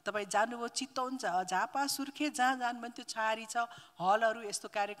 तपाईँ जानुभयो चितवन, झापा, सुर्खे, जहाँ जानुभयो त्यो छहारी छ, हलहरू यस्तो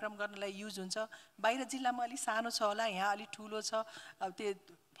कार्यक्रम गर्नलाई युज हुन्छ। बाहिर जिल्लामा अलिक सानो छ होला, यहाँ अलिक ठुलो छ। अब त्यो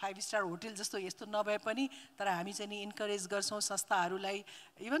 5 स्टार होटल जस्तो यस्तो नभए पनि, तर हामी चाहिँ नि इन्करेज गर्छौँ संस्थाहरूलाई,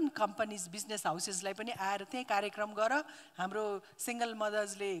 इभन कम्पनीज, बिजनेस हाउसेसलाई पनि आएर त्यही कार्यक्रम गर। हाम्रो सिङ्गल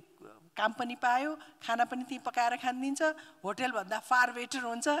मदर्सले काम पनि पायो, खाना पनि त्यहीँ पकाएर खानिदिन्छ, होटलभन्दा फार बेटर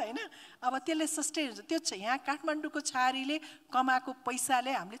हुन्छ होइन। अब त्यसले सस्टेन हुन्छ। त्यो यहाँ काठमाडौँको छहारीले कमाएको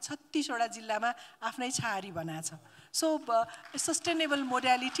पैसाले हामीले 36वटा जिल्लामा आफ्नै छहारी बनाएको छ। So sustainable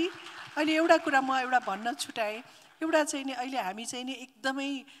modality. अहिले एउटा कुरा म भन्न छुटाएँ, एउटा चाहिँ नि अहिले हामी चाहिँ नि एकदमै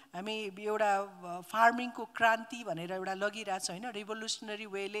हामी एउटा फार्मिङको क्रान्ति भनेर एउटा लगिरहेछौँ होइन, रिभोल्युसनरी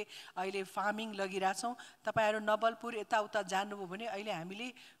वेले अहिले फार्मिङ लगिरहेछौँ। तपाईँहरू नवलपुर यताउता जानुभयो भने अहिले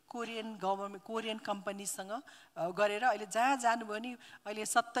हामीले कोरियन कम्पनीसँग गरेर अहिले जहाँ जानुभयो नि अहिले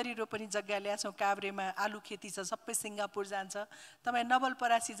 70 रोपनी जग्गा ल्याएछौँ। काभ्रेमा आलु खेती छ, सबै सिङ्गापुर जान्छ। तपाईँ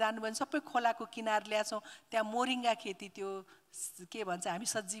नवलपरासी जानुभयो भने सबै खोलाको किनार ल्याएछौँ, त्यहाँ मोरिङ्गा खेती, त्यो के भन्छ हामी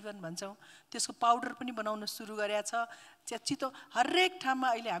सजीवन भन्छौँ, त्यसको पाउडर पनि बनाउन सुरु गरेका छ। चितो हरेक ठाउँमा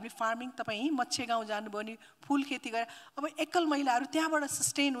अहिले हामीले फार्मिङ, तपाईँ यहीँ मच्छे गाउँ जानुभयो भने फुल खेती गरेर अब एकल महिलाहरू त्यहाँबाट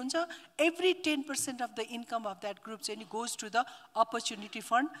सस्टेन हुन्छ। Every 10% of the income of that group चाहिँ नि goes to the opportunity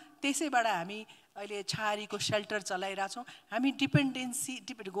fund. त्यसैबाट हामी अहिले छहारीको सेल्टर चलाइरहेछौँ। हामी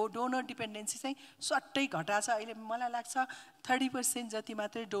डोनर डिपेन्डेन्सी चाहिँ सट्टै घटाएको छ। अहिले मलाई लाग्छ 30% जति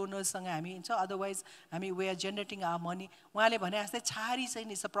मात्रै डोनर्ससँग हामी छ, अदरवाइज हामी way are generating our money. उहाँले भने जस्तै छहारी चाहिँ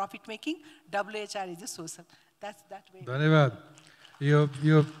नि profit making, WHR is a social. धन्यवाद।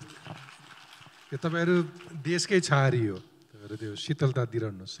 यो तपाईँहरू देशकै छहारी हो, तपाईँहरू त्यो शीतलता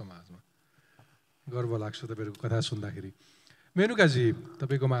दिइरहनुहोस् समाजमा, गर्व लाग्छ तपाईँहरूको कथा सुन्दाखेरि। मेनुकाजी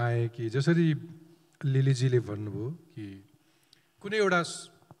तपाईँकोमा आए कि जसरी लिलीजीले भन्नुभयो कि कुनै एउटा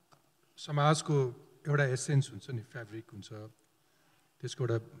समाजको एउटा एसेन्स हुन्छ नि, फेब्रिक हुन्छ, त्यसको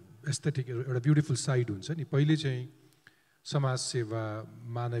एउटा एस्थेटिक एउटा ब्युटिफुल साइड हुन्छ नि। पहिले चाहिँ समाज सेवा,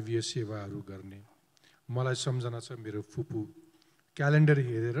 मानवीय सेवाहरू गर्ने। मलाई सम्झना छ मेरो फुपू क्यालेन्डर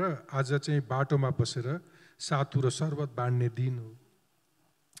हेरेर आज चाहिँ बाटोमा बसेर सातु र शरबत बाँड्ने दिन हो,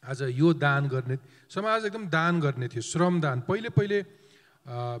 आज यो दान गर्ने, समाज एकदम दान गर्ने थियो। श्रमदान पहिले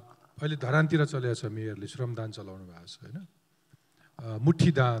अहिले धरानतिर चलेको छ, मेयरले श्रमदान चलाउनु भएको छ होइन।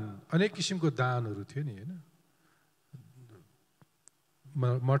 मुठी दान, अनेक किसिमको दानहरू थियो नि होइन।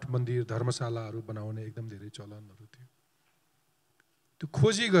 मठ मन्दिर धर्मशालाहरू बनाउने एकदम धेरै चलनहरू थियो। त्यो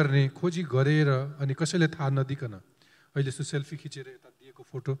खोजी गरेर अनि कसैले थाहा नदिकन अहिले यस्तो सेल्फी खिचेर यता दिएको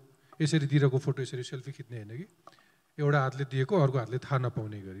फोटो, यसरी दिएको फोटो यसरी सेल्फी खिच्ने होइन कि, एउटा हातले दिएको अर्को हातले थाहा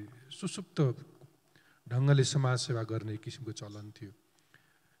नपाउने गरी सुसुप्त ढङ्गले समाजसेवा गर्ने किसिमको चलन थियो।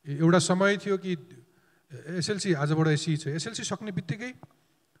 एउटा समय थियो कि एसएलसी, आजबाट एससी छ, एसएलसी सक्ने बित्तिकै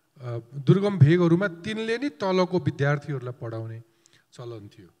दुर्गम भेगहरूमा तिनले नि तलको विद्यार्थीहरूलाई पढाउने चलन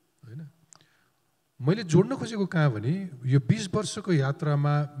थियो होइन। मैले जोड्न खोजेको कहाँ भने यो 20 वर्षको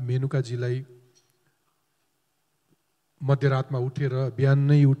यात्रामा मेनुकाजीलाई मध्यरातमा उठेर, बिहान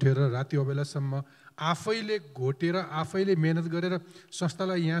नै उठेर राति अबेलासम्म आफैले घोटेर आफैले मेहनत गरेर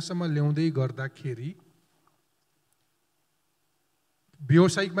संस्थालाई यहाँसम्म ल्याउँदै गर्दाखेरि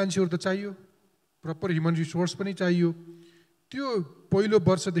व्यावसायिक मान्छेहरू त चाहियो, प्रपर ह्युमन रिसोर्स पनि चाहियो। त्यो पहिलो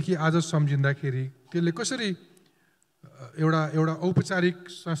वर्षदेखि आज सम्झिँदाखेरि त्यसले कसरी एउटा औपचारिक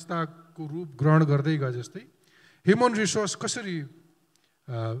संस्थाको रूप ग्रहण गर्दै गए जस्तै ह्युमन रिसोर्स कसरी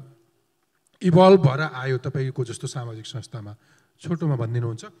इभल्भ भएर आयो तपाईँको जस्तो सामाजिक संस्थामा, छोटोमा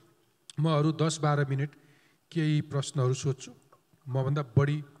भनिदिनुहुन्छ। म अरू 10-12 मिनट केही प्रश्नहरू सोध्छु, मभन्दा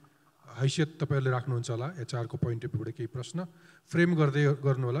बढी हैसियत तपाईँहरूले राख्नुहुन्छ होला, एचआरको पोइन्ट अफ भ्यूबाट केही प्रश्न फ्रेम गर्दै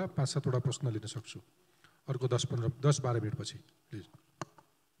गर्नु होला, 5-7वटा प्रश्न लिन सक्छु अर्को 10-12 मिनटपछि प्लिज।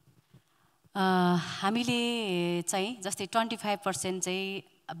 हामीले चाहिँ जस्तै 25% चाहिँ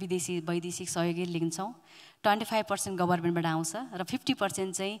विदेशी वैदेशिक सहयोगी लिन्छौँ, 25% गभर्नमेन्टबाट आउँछ र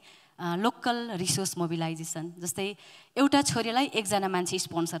 50% चाहिँ लोकल रिसोर्स मोबिलाइजेसन। जस्तै एउटा छोरीलाई एकजना मान्छे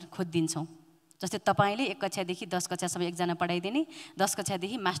स्पोन्सर खोजिदिन्छौँ। जस्तै तपाईँले 1 कक्षादेखि 10 कक्षासम्म एकजना पढाइदिने, 10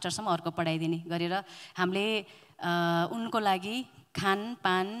 कक्षादेखि मास्टरसम्म अर्को पढाइदिने गरेर हामीले उनको लागि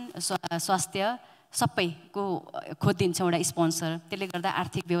खानपान स्वास्थ्य सबैको खोजिदिन्छौँ एउटा स्पोन्सर। त्यसले गर्दा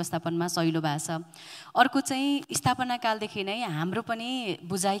आर्थिक व्यवस्थापनमा सहिलो भएको छ। अर्को चाहिँ स्थापना कालदेखि नै हाम्रो पनि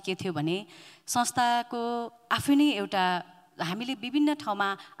बुझाइ के थियो भने संस्थाको आफै नै एउटा हामीले विभिन्न ठाउँमा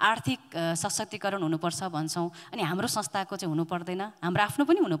आर्थिक सशक्तिकरण हुनुपर्छ भन्छौँ, अनि हाम्रो संस्थाको चाहिँ हुनु पर्दैन, हाम्रो आफ्नो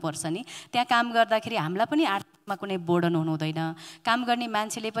पनि हुनुपर्छ नि। त्यहाँ काम गर्दाखेरि हामीलाई पनि आर्थिकमा कुनै बोर्डन हुनु हुँदैन। काम गर्ने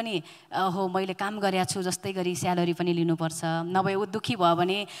मान्छेले पनि हो मैले काम गरेको छु जस्तै गरी स्यालेरी पनि लिनुपर्छ, नभए ऊ दुःखी भयो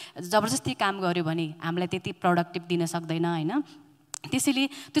भने जबरजस्ती काम गर्यो भने हामीलाई त्यति प्रोडक्टिभ दिन सक्दैन होइन।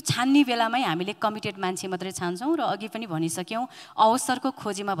 त्यसैले त्यो छान्ने बेलामै हामीले कमिटेड मान्छे मात्रै छान्छौँ र अघि पनि भनिसक्यौँ अवसरको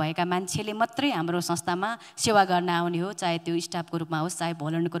खोजीमा भएका मान्छेले मात्रै हाम्रो संस्थामा सेवा गर्न आउने हो, चाहे त्यो स्टाफको रूपमा होस् चाहे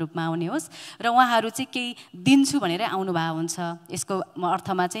भोलन्टियरको रूपमा आउने होस्, र उहाँहरू चाहिँ केही दिन्छु भनेरै आउनुभएको हुन्छ। यसको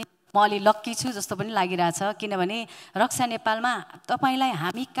अर्थमा चाहिँ म अलि लक्की छु जस्तो पनि लागिरहेछ, किनभने रक्षा नेपालमा तपाईँलाई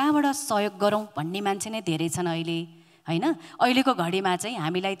हामी कहाँबाट सहयोग गरौँ भन्ने मान्छे नै धेरै छन् अहिले होइन। अहिलेको घडीमा चाहिँ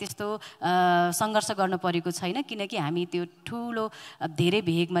हामीलाई त्यस्तो सङ्घर्ष गर्नु परेको छैन, किनकि हामी त्यो ठुलो धेरै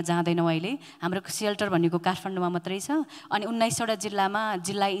भेगमा जाँदैनौँ। अहिले हाम्रो सेल्टर भनेको काठमाडौँमा मात्रै छ, अनि 19वटा जिल्लामा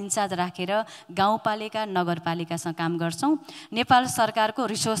जिल्ला इन्चार्ज राखेर गाउँपालिका नगरपालिकासँग काम गर्छौँ। नेपाल सरकारको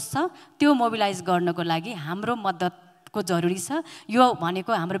रिसोर्स छ, त्यो मोबिलाइज गर्नको लागि हाम्रो मद्दत को जरुरी छ। यो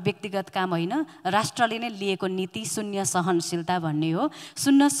भनेको हाम्रो व्यक्तिगत काम होइन, राष्ट्रले नै लिएको नीति शून्य सहनशीलता भन्ने हो।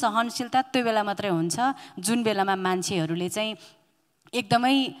 शून्य सहनशीलता त्यो बेला मात्रै हुन्छ जुन बेलामा मान्छेहरूले चाहिँ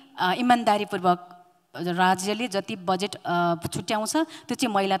एकदमै इमान्दारीपूर्वक राज्यले जति बजेट छुट्याउँछ त्यो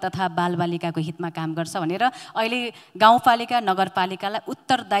चाहिँ महिला तथा बालबालिकाको हितमा काम गर्छ भनेर अहिले गाउँपालिका नगरपालिकालाई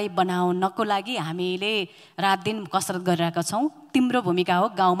उत्तरदायी बनाउनको लागि हामीले रात दिन कसरत गरिरहेका छौँ। तिम्रो भूमिका हो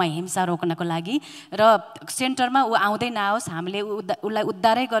गाउँमा हिंसा रोक्नको लागि, र सेन्टरमा ऊ आउँदै नआओस्, हामीले उसलाई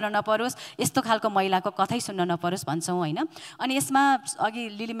उद्धारै गर्न नपरोस्, यस्तो खालको महिलाको कथै सुन्न नपरोस् भन्छौँ होइन। अनि यसमा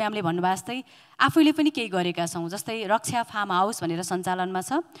अघि लिली म्यामले भन्नुभएको जस्तै आफैले पनि केही गरेका छौँ, जस्तै रक्षा फार्म हाउस भनेर सञ्चालनमा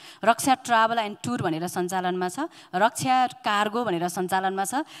छ, रक्षा ट्राभल एन्ड टुर भनेर सञ्चालनमा छ, रक्षा कार्गो भनेर सञ्चालनमा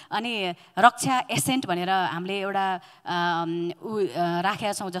छ, अनि रक्षा एसेन्ट भनेर हामीले एउटा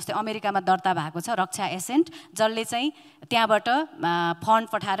राखेका छौँ। जस्तै अमेरिकामा दर्ता भएको छ रक्षा एसेन्ट, जसले चाहिँ त्यहाँबाट फन्ड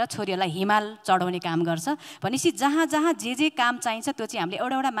पठाएर छोरीहरूलाई हिमाल चढाउने काम गर्छ। भनेपछि जहाँ जहाँ जे काम चाहिन्छ त्यो चाहिँ हामीले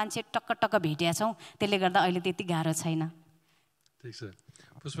एउटा मान्छे टक्क टक्क भेटेका छौँ, त्यसले गर्दा अहिले त्यति गाह्रो छैन। ठिक छ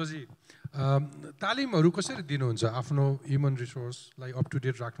पुष्पजी, तालिमहरू कसरी दिनुहुन्छ आफ्नो ह्युमन रिसोर्सलाई अप टु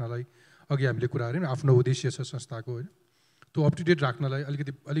डेट राख्नलाई? अघि हामीले कुरा गऱ्यौँ आफ्नो उद्देश्य छ संस्थाको होइन, त्यो अप टु डेट राख्नलाई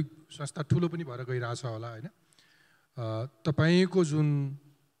अलिक संस्था ठुलो पनि भएर गइरहेछ होला होइन। तपाईँको जुन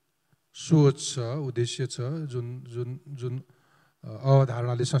सोच छ, उद्देश्य छ, जुन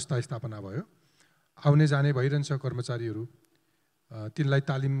अवधारणाले संस्था स्थापना भयो, आउने जाने भइरहन्छ कर्मचारीहरू, तिनलाई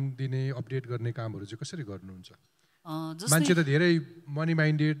तालिम दिने अपडेट गर्ने कामहरू चाहिँ कसरी गर्नुहुन्छ? मान्छे त धेरै मनी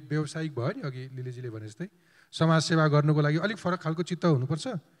माइन्डेड व्यावसायिक भयो नि, अघि लिलीजीले भने जस्तै समाजसेवा गर्नुको लागि अलिक फरक खालको चित्त हुनुपर्छ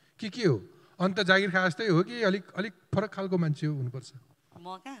कि के हो? अन्त जागिर खा जस्तै हो कि अलिक फरक खालको मान्छे हुनुपर्छ?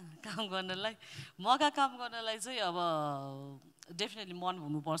 मौका काम गर्नलाई चाहिँ अब डेफिनेटली मन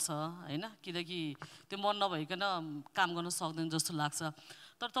हुनुपर्छ होइन, किनकि त्यो मन नभइकन काम गर्न सक्दैन जस्तो लाग्छ।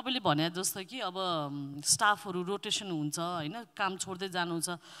 तर तपाईँले भने जस्तो कि अब स्टाफहरू रोटेसन हुन्छ होइन, काम छोड्दै जानुहुन्छ।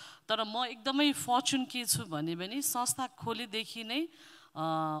 तर म एकदमै फर्चुन के छु भने संस्था खोलेदेखि नै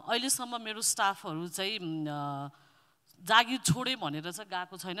अहिलेसम्म मेरो स्टाफहरू चाहिँ जागिर छोडे भनेर चाहिँ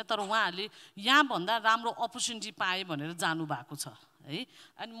गएको छैन, तर उहाँहरूले यहाँभन्दा राम्रो अपर्च्युनिटी पाएँ भनेर जानुभएको छ है।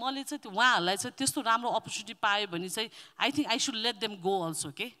 अनि मैले चाहिँ उहाँहरूलाई चाहिँ त्यस्तो राम्रो अपर्च्युनिटी पाएँ भने चाहिँ I think I should let them go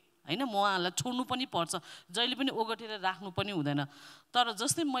also के होइन। म उहाँहरूलाई छोड्नु पनि पर्छ, जहिले पनि ओगटेर राख्नु पनि हुँदैन। तर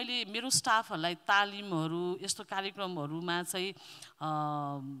जस्तै मैले मेरो स्टाफहरूलाई तालिमहरू यस्तो कार्यक्रमहरूमा चाहिँ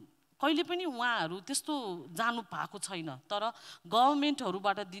कहिले पनि उहाँहरू त्यस्तो जानु भएको छैन। तर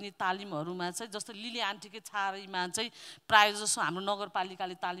गभर्मेन्टहरूबाट दिने तालिमहरूमा चाहिँ जस्तै लिली आन्टीकै छारीमा चाहिँ प्रायः जसो हाम्रो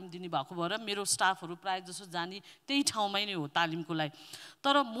नगरपालिकाले तालिम दिने भएको भएर मेरो स्टाफहरू प्रायः जसो जाने त्यही ठाउँमै नै हो तालिमको लागि।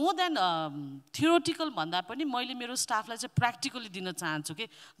 तर मोर देन थियोरिटिकल भन्दा पनि मैले मेरो स्टाफलाई चाहिँ प्र्याक्टिकली दिन चाहन्छु कि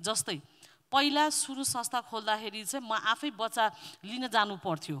जस्तै पहिला सुरु संस्था खोल्दाखेरि चाहिँ म आफै बच्चा लिन जानु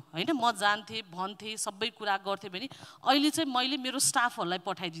पर्थ्यो होइन, म जान्थेँ भन्थेँ सबै कुरा गर्थेँ भने अहिले चाहिँ मैले मेरो स्टाफहरूलाई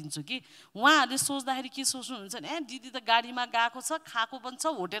पठाइदिन्छु कि उहाँहरूले सोच्दाखेरि के सोच्नुहुन्छ भने दिदी त गाडीमा गएको छ, खाएको पनि छ,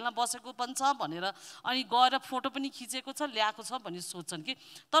 होटेलमा बसेको पनि छ भनेर, अनि गएर फोटो पनि खिचेको छ ल्याएको छ भन्ने सोच्छन् कि।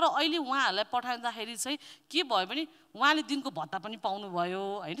 तर अहिले उहाँहरूलाई पठाउँदाखेरि चाहिँ के भयो भने उहाँले दिनको भत्ता पनि पाउनुभयो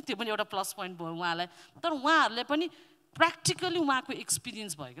होइन, त्यो पनि एउटा प्लस पोइन्ट भयो उहाँलाई। तर उहाँहरूले पनि प्र्याक्टिकली उहाँको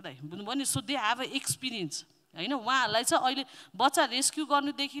एक्सपिरियन्स भयो क्या त, बुझ्नुभयो नि। So they have a experience होइन। उहाँहरूलाई चाहिँ अहिले बच्चा रेस्क्यु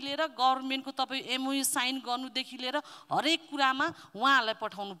गर्नुदेखि लिएर गभर्मेन्टको तपाईँ एमओयू साइन गर्नुदेखि लिएर हरेक कुरामा उहाँहरूलाई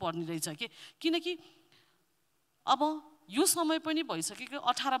पठाउनु पर्ने रहेछ कि, किनकि अब यो समय पनि भइसक्यो कि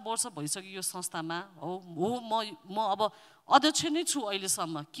 18 वर्ष भइसक्यो यो संस्थामा हो म अब अध्यक्ष नै छु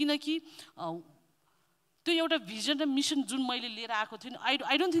अहिलेसम्म, किनकि त्यो एउटा भिजन र मिसन जुन मैले लिएर आएको थिएँ I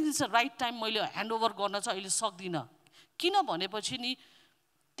don't think it's a right time मैले ह्यान्ड ओभर गर्न चाहिँ अहिले सक्दिनँ। किन भनेपछि नि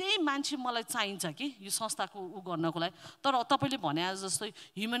त्यही मान्छे मलाई चाहिन्छ कि यो संस्थाको उ गर्नको लागि। तर तपाईँले भने जस्तै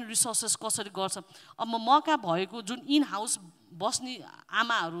ह्युमन रिसोर्सेस कसरी गर्छ, अब मका भएको जुन इन हाउस बस्ने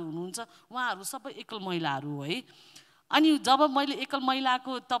आमाहरू हुनुहुन्छ उहाँहरू सबै एकल महिलाहरू हो है। अनि जब मैले एकल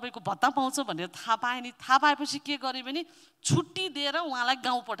महिलाको तपाईँको भत्ता पाउँछ भनेर थाहा पाएँ नि, थाहा पाएपछि के गरेँ भने छुट्टी दिएर उहाँलाई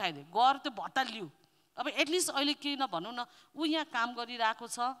गाउँ पठाइदिएँ, गएर त्यो भत्ता लिऊ। अब एटलिस्ट अहिले केही नभनौँ न, ऊ यहाँ काम गरिरहेको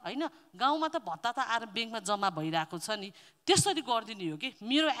छ होइन, गाउँमा त भत्ता त आएर ब्याङ्कमा जम्मा भइरहेको छ नि, त्यसरी गरिदिने हो कि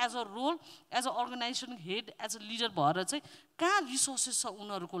मेरो as a role, as a organisation head, as a leader भएर चाहिँ कहाँ रिसोर्सेस छ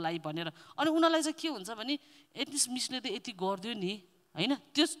उनीहरूको लागि भनेर। अनि उनीहरूलाई चाहिँ के हुन्छ भने एटलिस्ट मिसले त यति गरिदियो नि होइन,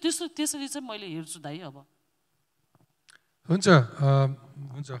 त्यसरी चाहिँ मैले हेर्छु दाइ। अब हुन्छ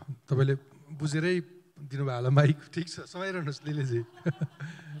हुन्छ, तपाईँले बुझेरै दिनुभयो होला माइक, ठिक छ, समाइरहनुहोस् लिलेजी।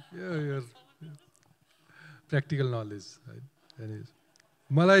 यो प्र्याक्टिकल नलेज है।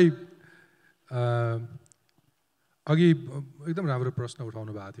 मलाई अघि एकदम राम्रो प्रश्न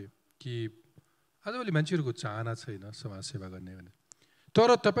उठाउनु भएको थियो कि आजभोलि मान्छेहरूको चाहना छैन समाजसेवा गर्ने भने, तर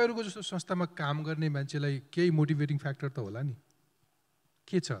तपाईँहरूको जस्तो संस्थामा काम गर्ने मान्छेलाई केही मोटिभेटिङ फ्याक्टर त होला नि,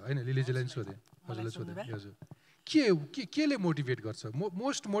 के छ होइन? लिलीजीलाई नि सोधेँ, हजुरलाई सोधेँ, हजुर केले मोटिभेट गर्छ?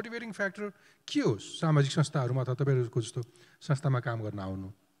 मोस्ट मोटिभेटिङ फ्याक्टर के हो सामाजिक संस्थाहरूमा अथवा तपाईँहरूको जस्तो संस्थामा काम गर्न आउनु?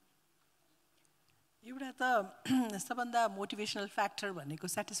 एउटा त सबभन्दा मोटिभेसनल फ्याक्टर भनेको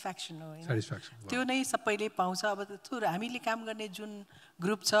सेटिस्फ्याक्सन हो होइन, सेटिस्फ्याक्सन त्यो नै सबैले पाउँछ। अब त्यो हामीले काम गर्ने जुन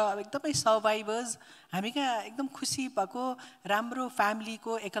ग्रुप छ, अब एकदमै सर्भाइभर्स, हामी कहाँ एकदम खुसी भएको राम्रो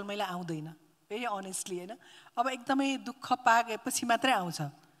फ्यामिलीको एकल महिला आउँदैन, भेरी अनेस्टली होइन। अब एकदमै दुःख पाएपछि मात्रै आउँछ।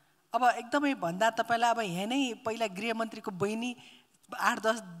 अब एकदमै भन्दा तपाईँलाई अब यहाँ नै पहिला गृहमन्त्रीको बहिनी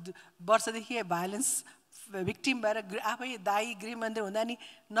 8-10 वर्षदेखि भाइलेन्स भिक्टिम भएर आफै दाई गृहमन्त्री हुँदा नि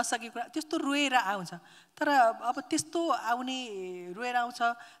नसकेको कुरा त्यस्तो रोएर आउँछ। तर अब त्यस्तो आउने रोएर आउँछ,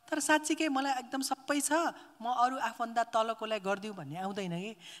 तर साँच्चीकै मलाई एकदम सबै छ, म अरू आफन्दा तलकोलाई गरिदिउँ भन्ने आउँदैन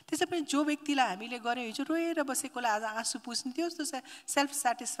कि। त्यसै पनि जो व्यक्तिलाई हामीले गऱ्यौँ हिजो रोएर बसेकोलाई आज आँसु पुस्ने, त्यस्तो सेल्फ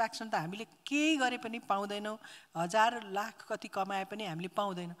सेटिस्फ्याक्सन त हामीले केही गरे पनि पाउँदैनौँ, 1000 लाख कति कमाए पनि हामीले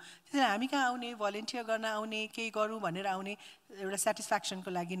पाउँदैनौँ। त्यसैले हामी कहाँ आउने, भलिन्टियर गर्न आउने, केही गरौँ भनेर आउने एउटा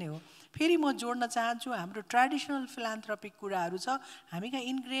सेटिस्फ्याक्सनको लागि नै हो। फेरि म जोड्न चाहन्छु, हाम्रो ट्रेडिसनल फिलान्थ्रोपिक कुराहरू छ, हामी कहाँ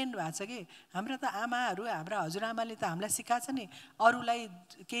इन्ग्रेन्ड भएको छ कि। हाम्रा त आमाहरू, हाम्रा हजुरआमाले त हामीलाई सिकाएको छ नि, अरूलाई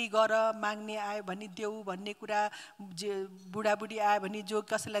केही गर, माग्ने आयो भने देऊ भन्ने कुरा, बुढाबुढी आयो भने जो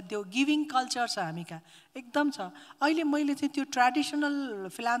कसैलाई देऊ, गिभिङ कल्चर छ हामी कहाँ एकदम छ। अहिले मैले चाहिँ त्यो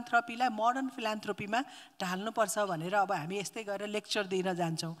ट्रेडिसनल फिलान्थ्रोपीलाई मोडर्न फिलान्थ्रोपीमा ढाल्नुपर्छ भनेर अब हामी यस्तै गरेर लेक्चर दिन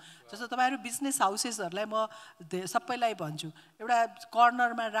जान्छौँ। जस्तो तपाईँहरू बिजनेस हाउसेसहरूलाई म सबैलाई भन्छु, एउटा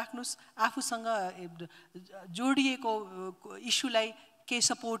कर्नरमा राख्नुहोस्, आफूसँग जोडिएको इस्युलाई केही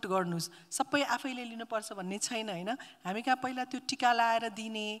सपोर्ट गर्नुहोस्, सबै आफैले लिनुपर्छ भन्ने छैन होइन। हामी कहाँ पहिला त्यो टिका लाएर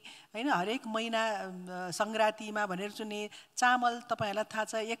दिने होइन, हरेक महिना सङ्क्रान्तिमा भनेर चुने चामल, तपाईँहरूलाई थाहा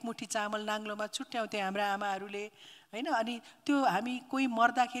छ, एक मुठी चामल नाङ्लोमा छुट्याउँथे हाम्रा आमाहरूले होइन। अनि त्यो हामी कोही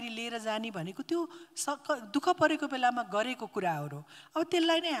मर्दाखेरि लिएर जाने भनेको त्यो दुःख परेको बेलामा गरेको कुराहरू हो। अब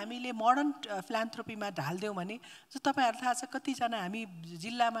त्यसलाई नै हामीले मोडर्न फिलान्थ्रोपीमा ढालिदियौँ भने, जो तपाईँहरूलाई थाहा छ कतिजना हामी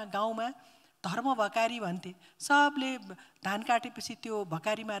जिल्लामा गाउँमा धर्म भकारी भन्थे, सबले धान काटेपछि त्यो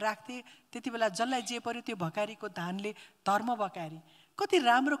भकारीमा राख्थे, त्यति बेला जसलाई जे पर्यो त्यो भकारीको धानले धर्म भकारी। कति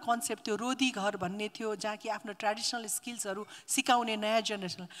राम्रो कन्सेप्ट थियो, रोदी घर भन्ने थियो, जहाँ कि आफ्नो ट्रेडिसनल स्किल्सहरू सिकाउने नयाँ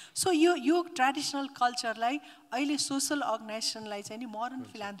जेनेरेसन। सो यो ट्रेडिसनल कल्चरलाई अहिले सोसल अर्गनाइजेसनलाई चाहिँ नि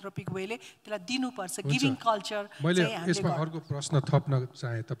मोडर्न फिलान्थ्रोपिक वेले त्यसलाई दिनुपर्छ, गिभिङ कल्चर। मैले यसमा अर्को प्रश्न थप्न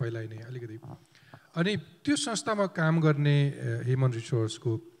चाहेँ तपाईँलाई नै अलिकति। अनि त्यो संस्थामा काम गर्ने ह्युमन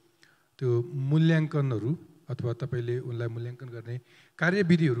रिसोर्सको त्यो मूल्याङ्कनहरू अथवा तपाईँले उनलाई मूल्याङ्कन गर्ने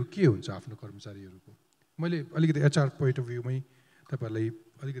कार्यविधिहरू के हुन्छ आफ्नो कर्मचारीहरूको? मैले अलिकति एचआर पोइन्ट अफ भ्यूमै तपाईँहरूलाई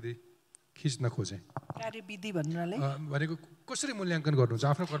अलिकति खिच्न खोजेँ। कार्यविधि भन्नाले भनेको कसरी मूल्याङ्कन गर्नुहुन्छ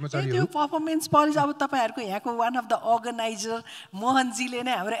आफ्नो कर्मचारीहरू? त्यो पर्फर्मेन्स पोलिसी, अब तपाईँहरूको यहाँको वान अफ द अर्गनाइजर मोहनजीले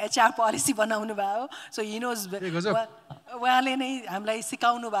नै हाम्रो एचआर पोलिसी बनाउनु भयो। सो हि नोज, उहाँले नै हामीलाई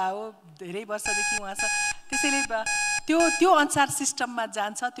सिकाउनु भयो, धेरै वर्षदेखि उहाँ छ। त्यसैले त्यो अनुसार सिस्टममा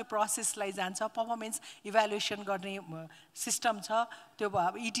जान्छ, त्यो प्रोसेसलाई जान्छ, पर्फर्मेन्स इभ्यालुएसन गर्ने सिस्टम छ। त्यो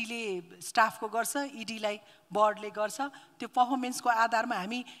अब इडीले स्टाफको गर्छ, इडीलाई बोर्डले गर्छ। त्यो पर्फर्मेन्सको आधारमा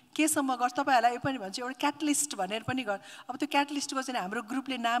हामी केसम्म गर्छ, तपाईँहरूलाई यो पनि भन्छ एउटा क्याटलिस्ट भनेर पनि गर्छ। अब त्यो क्याटलिस्टको चाहिँ हाम्रो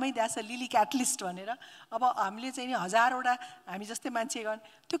ग्रुपले नामै दिएको छ लिली क्याटलिस्ट भनेर। अब हामीले चाहिँ नि 1000वटा हामी जस्तै मान्छे गर्ने,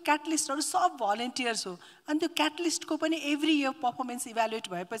 त्यो क्याटलिस्टहरू सब भलिन्टियर्स हो। अनि त्यो क्याटलिस्टको पनि एभ्री इयर पर्फर्मेन्स इभ्यालुएट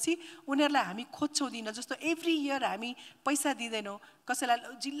भएपछि उनीहरूलाई हामी खोज्छौँ दिन। जस्तो एभ्री इयर हामी पैसा दिँदैनौँ,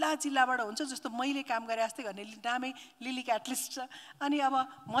 कसैलाई जिल्लाबाट हुन्छ, जस्तो मैले काम गरे जस्तै गर्ने नामै लिली क्याटलिस्ट छ। अनि अब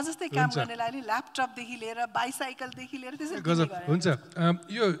म जस्तै काम गर्नेलाई ल्यापटपदेखि लिएर बाइसाइकलदेखि लिएर त्यसरी हुन्छ।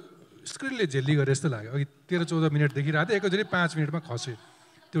 यो स्क्रिनले झेल्ली गरे जस्तो लाग्यो, अघि 13-14 मिनट देखिरहेको थियो, एकैचोटि 5 मिनटमा खस्यो।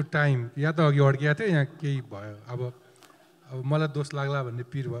 त्यो टाइम या त अघि अड्किएको थियो यहाँ केही भयो अब मलाई दोष लाग्ला भन्ने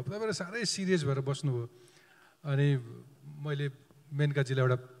पिर भयो तपाईँहरू साह्रै सिरियस भएर बस्नुभयो अनि मैले मेनकाजीलाई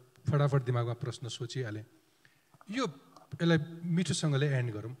एउटा फटाफट दिमागमा प्रश्न सोचिहालेँ यसलाई मिठोसँगले एन्ड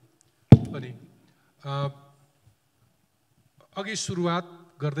गरौँ अनि अघि सुरुवात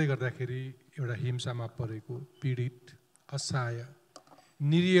गर्दै गर्दाखेरि एउटा हिंसामा परेको पीडित असहाय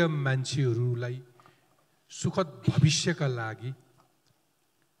निरीह मान्छेहरूलाई सुखद भविष्यका लागि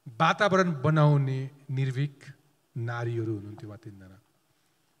वातावरण बनाउने निर्भीक नारीहरू हुनुहुन्थ्यो उहाँ तीनजना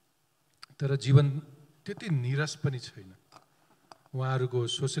तर जीवन त्यति निरस पनि छैन उहाँहरूको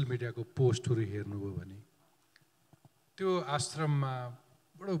सोसियल मिडियाको पोस्टहरू हेर्नुभयो भने त्यो आश्रममा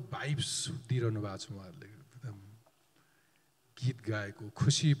बडो भाइब्स दिइरहनु भएको छ उहाँहरूले एकदम गीत गाएको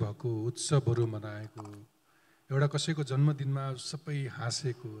खुसी भएको उत्सवहरू मनाएको एउटा कसैको जन्मदिनमा सबै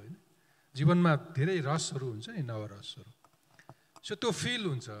हाँसेको होइन जीवनमा धेरै रसहरू हुन्छ नि नवरसहरू सो त्यो फिल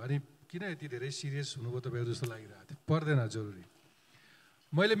हुन्छ अनि किन यति धेरै सिरियस हुनुभयो तपाईँहरू जस्तो लागिरहेको थियो पर्दैन जरुरी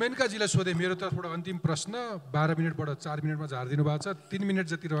मैले मेनकाजीलाई सोधेँ मेरो तर्फबाट अन्तिम प्रश्न 12 मिनटबाट 4 मिनटमा झारिदिनु भएको छ 3 मिनट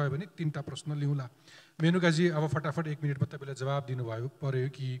जति रह्यो भने 3टा प्रश्न लिउँला मेनुकाजी अब फटाफट 1 मिनटमा तपाईँले जवाब दिनुभयो पर्यो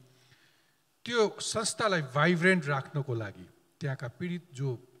कि त्यो संस्थालाई भाइब्रेन्ट राख्नको लागि त्यहाँका पीडित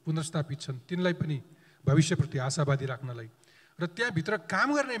जो पुनर्स्थापित छन् तिनलाई पनि भविष्यप्रति आशावादी राख्नलाई र त्यहाँभित्र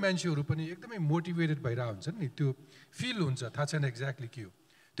काम गर्ने मान्छेहरू पनि एकदमै मोटिभेटेड भइरहेको हुन्छन् नि त्यो फिल हुन्छ थाहा छैन एक्ज्याक्टली के हो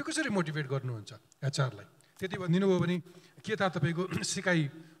त्यो कसरी मोटिभेट गर्नुहुन्छ एचआरलाई त्यति भनिदिनु भयो भने के थाहा तपाईँको सिकाइ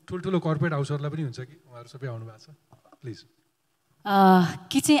ठुल्ठुलो कर्पोरेट हाउसहरूलाई पनि हुन्छ कि उहाँहरू सबै आउनु भएको छ प्लिज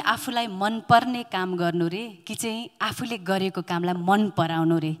कि चाहिँ आफूलाई मनपर्ने काम गर्नु रे कि चाहिँ आफूले गरेको कामलाई मन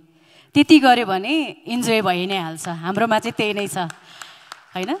पराउनु रे त्यति गऱ्यो भने इन्जोय भइ नै हाल्छ हाम्रोमा चाहिँ त्यही नै छ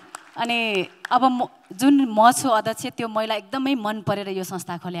होइन अनि अब जुन म छु अध्यक्ष त्यो महिला एकदमै मन परेर यो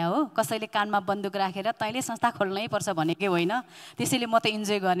संस्था खोल्या हो कसैले कानमा बन्दुक राखेर तैँले संस्था खोल्नै पर्छ भनेकै होइन त्यसैले म त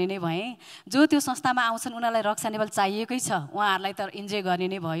इन्जोय गर्ने नै भएँ जो त्यो संस्थामा आउँछन् उनीहरूलाई रक्षा नेबल चाहिएकै छ उहाँहरूलाई त इन्जोय गर्ने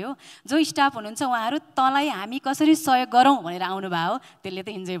नै भयो जो स्टाफ हुनुहुन्छ उहाँहरू तँलाई हामी कसरी सहयोग गरौँ भनेर आउनुभयो त्यसले त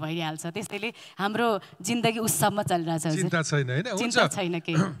इन्जोय भइहाल्छ त्यसैले हाम्रो जिन्दगी उत्सवमा चलिरहेछ चिन्ता छैन होइन चिन्ता छैन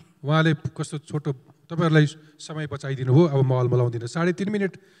केही उहाँले कस्तो छोटो तपाईँहरूलाई समय बचाइदिनु हो अब म अलमलाउँदिनँ 3.5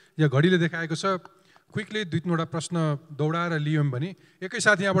 मिनट यहाँ घडीले देखाएको छ क्विकली 2-3वटा प्रश्न दौडाएर लियौँ भने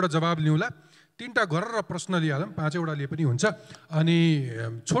एकैसाथ यहाँबाट जवाब लिउँला 3टा गरेर प्रश्न लिइहालौँ 5वटा लिए पनि हुन्छ अनि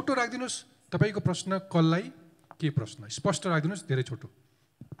छोटो राखिदिनुहोस् तपाईँको प्रश्न कसलाई के प्रश्न स्पष्ट राखिदिनुहोस् धेरै छोटो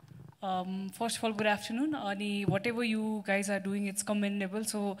First of all, good afternoon. Whatever you guys are doing, it's commendable.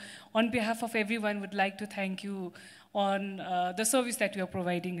 So on behalf of everyone, would like to thank you on the service that you are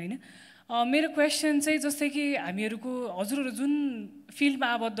providing. मेरो क्वेसन चाहिँ जस्तै कि हामीहरूको हजुरहरू जुन फिल्डमा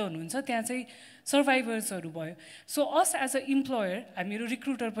आबद्ध हुनुहुन्छ त्यहाँ चाहिँ सर्भाइभर्सहरू भयो so us as a employer हामीहरू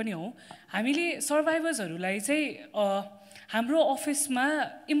रिक्रुटर पनि हौँ हामीले सर्भाइभर्सहरूलाई चाहिँ हाम्रो अफिसमा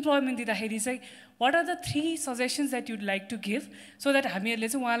इम्प्लोइमेन्ट दिँदाखेरि चाहिँ what are the 3 suggestions that you'd like to give so that हामीहरूले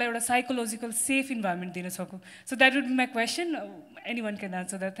चाहिँ उहाँलाई एउटा psychological safe environment दिन सकौँ so that would be my question anyone can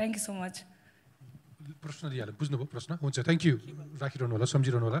answer that thank you so much प्रश्न लिइहाल्नु बुझ्नुभयो प्रश्न हुन्छ थ्याङ्क यू राखिरहनु होला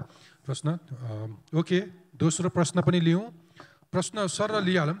सम्झिरहनु होला प्रश्न ओके दोस्रो प्रश्न पनि लियौँ प्रश्न सरल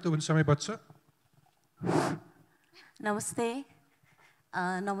लिइहालौँ त्यो पनि समय बच्छ नमस्ते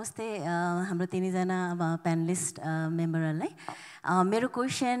नमस्ते हाम्रो तिनैजना अब प्यानलिस्ट मेम्बरहरूलाई मेरो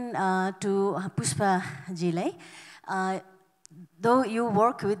क्वेसन टु पुष्पाजीलाई दो you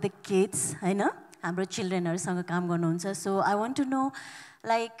work with the kids होइन हाम्रो चिल्ड्रेनहरूसँग काम गर्नुहुन्छ so I want to know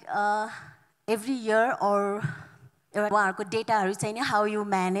like every year or उहाँहरूको डेटाहरू चाहिँ नि हाउ यु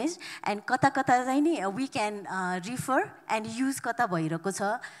म्यानेज एन्ड कता कता चाहिँ नि we can refer and use कता भइरहेको छ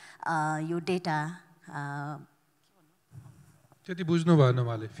यो डेटा त्यति बुझ्नु भएन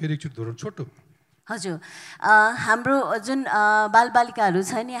उहाँले फेरि एकचोटि दोहोऱ्याउनु छोटो हजुर हाम्रो जुन बालबालिकाहरू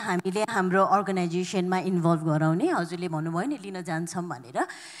छ नि हामीले हाम्रो अर्गनाइजेसनमा इन्भल्भ गराउने हजुरले भन्नुभयो नि लिन जान्छौँ भनेर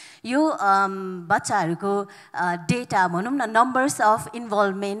यो बच्चाहरूको डेटा भनौँ न नम्बर्स अफ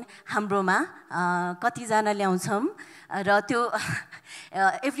इन्भल्भमेन्ट हाम्रोमा कतिजना ल्याउँछौँ र त्यो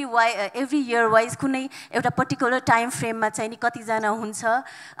एभ्री इयर वाइज कुनै एउटा पर्टिकुलर टाइम फ्रेममा चाहिँ नि कतिजना हुन्छ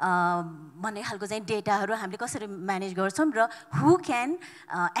भन्ने खालको चाहिँ डेटाहरू हामीले कसरी म्यानेज गर्छौँ र who can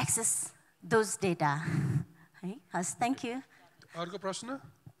access those data. Yes, thank you. अर्को प्रश्न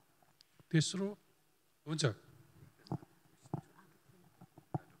तेस्रो हुन्छ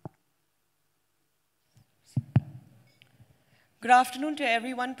Good afternoon to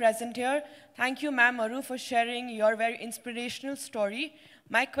everyone present here. Thank you, Ma'am Aru, for sharing your very inspirational story.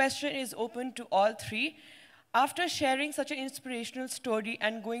 My question is open to all three. After sharing such an inspirational story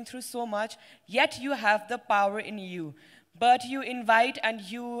and going through so much, yet you have the power in you. But you invite and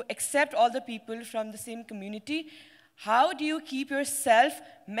you accept all the people from the same community. How do you keep yourself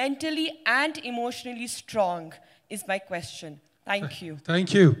mentally and emotionally strong is my question. Thank you.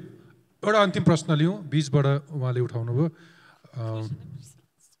 Thank you. एउटा अन्तिम प्रश्न लिउँ बीचबाट उहाँले उठाउनु भयो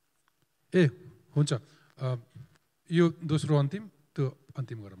ए हुन्छ यो दोस्रो अन्तिम त्यो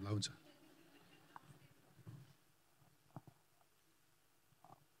अन्तिम गरौँला हुन्छ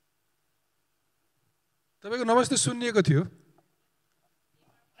तपाईको नमस्ते सुनिएको थियो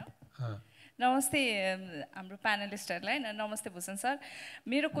नमस्ते हाम्रो प्यानलिस्टहरुलाई नमस्ते भूषण सर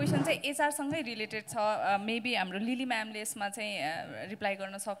मेरो क्वेशन चाहिँ एचआर सँगै रिलेटेड छ मेबी हाम्रो लिली म्यामले यसमा चाहिँ रिप्लाई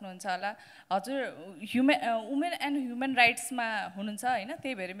गर्न सक्नुहुन्छ होला हजुर वुमेन एन्ड ह्युमन राइट्समा हुनुहुन्छ हैन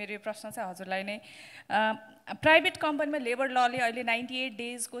त्यही भएर मेरो यो प्रश्न चाहिँ हजुरलाई नै प्राइभेट कम्पनीमा लेबर लले अहिले 98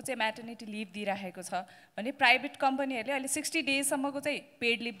 डेजको चाहिँ म्याटर्निटी लिभ दिइराखेको छ भने प्राइभेट कम्पनीहरूले अहिले 60 डेजसम्मको चाहिँ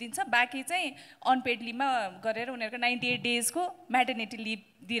पेड लिभ दिन्छ बाँकी चाहिँ अनपेड लिभमा गरेर उनीहरूको 98 डेजको म्याटर्निटी लिभ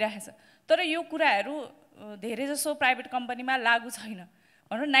दिइराखेको छ तर यो कुराहरू धेरै जसो प्राइभेट कम्पनीमा लागू छैन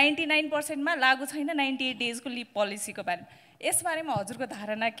भनौँ 99% मा लागू छैन 98 डेजको लिभ पोलिसीको बारेमा यसबारेमा हजुरको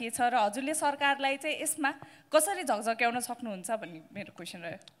धारणा के छ र हजुरले सरकारलाई चाहिँ यसमा कसरी झकझक्याउन सक्नुहुन्छ भन्ने मेरो क्वेशन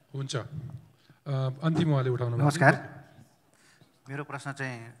रह्यो हुन्छ अन्तिम उहाँले उठाउनु नमस्कार मेरो प्रश्न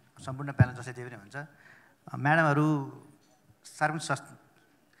चाहिँ सम्पूर्ण प्यानल जसै त्यही पनि हुन्छ म्याडमहरू सार्वजनिक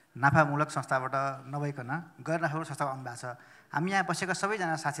नाफामूलक संस्थाबाट नभइकन गैर नाफामूलक संस्थामा आउनु भएको छ हामी यहाँ बसेका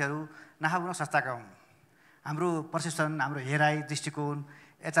सबैजना साथीहरू नाफामूलक संस्थाका हुन् हाम्रो पर्सेप्सन हाम्रो हेराइ दृष्टिकोण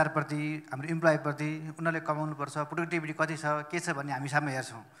एचआरप्रति हाम्रो इम्प्लोइप्रति उनीहरूले कमाउनुपर्छ प्रोडक्टिभिटी कति छ के छ भन्ने हामी सामने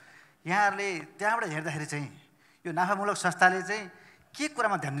हेर्छौँ यहाँहरूले त्यहाँबाट हेर्दाखेरि चाहिँ यो नाफामूलक संस्थाले चाहिँ के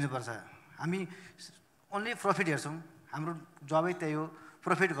कुरामा ध्यान दिनुपर्छ हामी ओन्ली प्रफिट हेर्छौँ हाम्रो जबै त्यही हो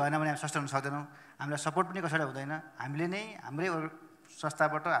प्रफिट भएन भने हामी सस्टेन हुन सक्दैनौँ हामीलाई सपोर्ट पनि कसैले हुँदैन हामीले नै हाम्रै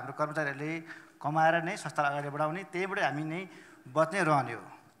संस्थाबाट हाम्रो कर्मचारीहरूले कमाएर नै संस्थालाई अगाडि बढाउने त्यहीबाट हामी नै बच्ने रहने हो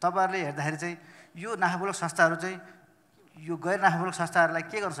तपाईँहरूले हेर्दाखेरि चाहिँ यो नाफामूलक संस्थाहरू चाहिँ यो गैर नाफामूलक संस्थाहरूलाई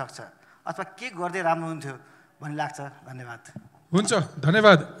के गर्न सक्छ अथवा के गर्दै राम्रो हुन्थ्यो भन्ने लाग्छ धन्यवाद हुन्छ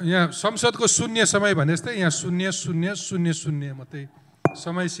धन्यवाद यहाँ संसदको शून्य समय भने जस्तै यहाँ शून्य शून्य शून्य शून्य मात्रै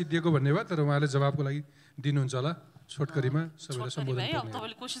समय सिद्धिएको भन्ने भयो तर उहाँले जवाबको लागि दिनुहुन्छ होला छोटकरीमा सबैलाई सम्बोधन है अब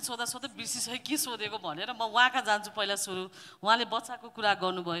तपाईले क्वेशन सोध्दा सोध्दै बिर्सिसक्यो के सोधेको भनेर म उहाँका जान्छु पहिला सुरु उहाँले बच्चाको कुरा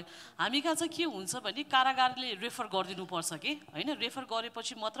गर्नुभयो हामी कहाँ चाहिँ के हुन्छ भने कारागारले रेफर गरिदिनु पर्छ कि हैन रेफर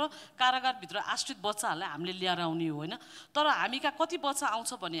गरेपछि मात्र कारागारभित्र आश्रित बच्चाहरूलाई हामीले ल्याएर आउने हो हैन तर हामी कहाँ कति बच्चा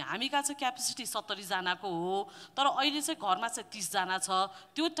आउँछ भने हामी कहाँ चाहिँ क्यापेसिटी 70 जनाको हो तर अहिले चाहिँ घरमा चाहिँ 30 जना छ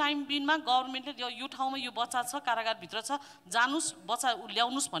त्यो टाइम बिनमा गभर्नमेन्टले यो ठाउँमा यो बच्चा छ कारागारभित्र छ जानुस् बच्चा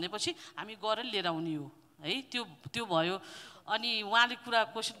ल्याउनुस् भनेपछि हामी गएर लिएर आउने हो है त्यो भयो अनि उहाँले कुरा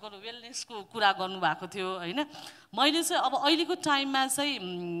क्वेसन गर्नु वेलनेसको कुरा गर्नुभएको थियो हैन मैले चाहिँ अब अहिलेको टाइममा चाहिँ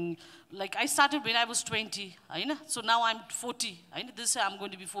like I started when I was 20 हैन सो नाउ आई एम 40 हैन this I am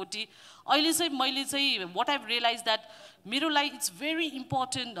going to be 40 अहिले चाहिँ मैले चाहिँ व्हाट आई रियलाइज दैट मेरो लागि it's very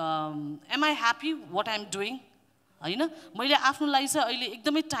important am I happy what I am doing हैन मैले आफ्नो लागि चाहिँ अहिले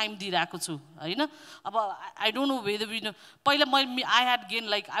एकदमै टाइम दिइरहेको छु हैन अब I don't know whether we know पहिला मैले I had gain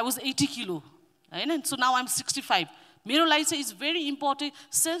like I was 80 kilo हैन सो नाउ आई एम 65 मेरो लागि चाहिँ is very important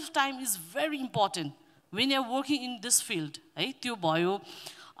self time is very important when you are working in this field है त्यो भयो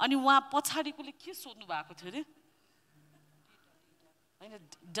अनि उहाँ पछाडिकोले के सोध्नु भएको थियो अरे हैन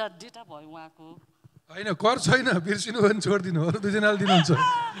डेटा भयो उहाँको हैन कर छैन बिर्सिनु भने छोड्दिनु अरु दुईजनाले दिनुहुन्छ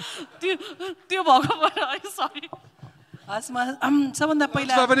त्यो भएको भएर है सरी आजमा सबभन्दा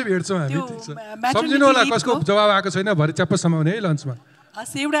पहिला पनि भेट्छौँ हामी ठीक छ सम्झिनु होला कसको जवाब आएको छैन भरे च्याप्प समाउने है लन्चमा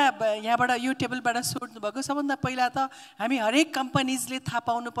एउटा यहाँबाट यो टेबलबाट सोध्नु भएको सबभन्दा पहिला त हामी हरेक कम्पनीजले थाहा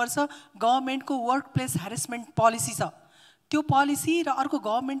पाउनुपर्छ गभर्नमेन्टको वर्क प्लेस ह्यारेसमेन्ट पोलिसी छ त्यो पोलिसी र अर्को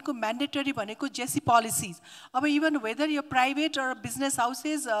गभर्नमेन्टको म्यान्डेटरी भनेको जेसी पोलिसिज अब इभन वेदर यो प्राइभेट र बिजनेस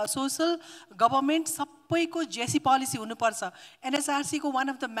हाउसेस सोसल गभर्नमेन्ट सबैको जेसी पोलिसी हुनुपर्छ एनएचआरसीको वान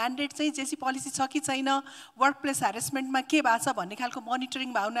अफ द म्यान्डेट चाहिँ जेसी पोलिसी छ कि छैन वर्क प्लेस ह्यारेसमेन्टमा के भएको छ भन्ने खालको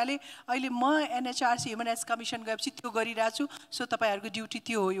मोनिटरिङ भएको हुनाले अहिले म एनएचआरसी ह्युमन राइट्स कमिसन गएपछि त्यो गरिरहेको छु सो तपाईँहरूको ड्युटी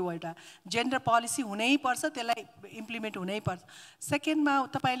त्यो हो यो एउटा जेन्डर पोलिसी हुनैपर्छ त्यसलाई इम्प्लिमेन्ट हुनैपर्छ सेकेन्डमा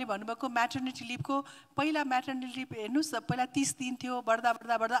तपाईँले भन्नुभएको म्याटर्निटी लिभको पहिला म्याटर्निटी लिभ हेर्नुहोस् पहिला 30 दिन थियो बढ्दा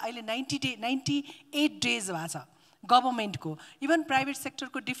बढ्दा बढ्दा अहिले 98 डेज भएको छ गभर्नमेन्टको इभन प्राइभेट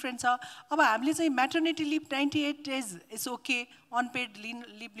सेक्टरको डिफ्रेन्ट छ अब हामीले चाहिँ maternity leave 98 days is okay unpaid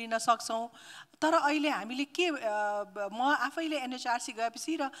leave लिन सक्छौँ तर अहिले हामीले के म आफैले एनएचआरसी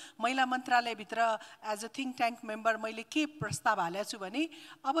गएपछि र महिला मन्त्रालयभित्र as a think tank member मैले के प्रस्ताव हालेको छु भने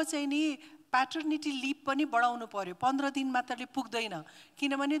अब चाहिँ नि प्याटर्निटी लिभ पनि बढाउनु पर्यो 15 दिन मात्रले पुग्दैन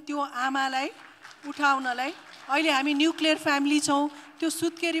किनभने त्यो आमालाई उठाउनलाई अहिले हामी न्युक्लियर फ्यामिली छौँ त्यो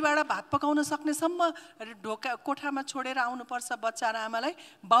सुत्केरीबाट भात पकाउन सक्नेसम्म ढोका कोठामा छोडेर आउनुपर्छ बच्चा र आमालाई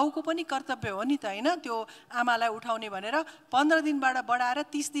बाउको पनि कर्तव्य हो नि त हैन त्यो आमालाई उठाउने भनेर 15 दिनबाट बढाएर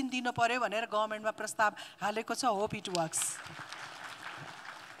 30 दिन दिनु पर्यो भनेर गभर्नमेन्टमा प्रस्ताव हालेको छ होप इट वर्क्स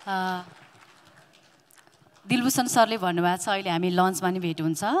दिलभूषण सरले भन्नुभएको छ अहिले हामी लन्चमा नि भेट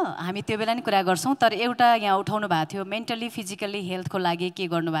हुन्छ हामी त्यो बेला नि कुरा गर्छौँ तर एउटा यहाँ उठाउनु भएको थियो मेन्टली फिजिकल्ली हेल्थको लागि के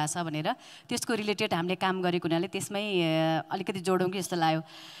गर्नुभएको छ भनेर त्यसको रिलेटेड हामीले काम गरेको हुनाले त्यसमै अलिकति जोडौँ कि जस्तो लाग्यो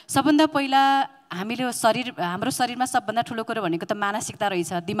सबभन्दा पहिला हामीले हाम्रो शरीरमा सबभन्दा ठुलो कुरो भनेको त मानसिकता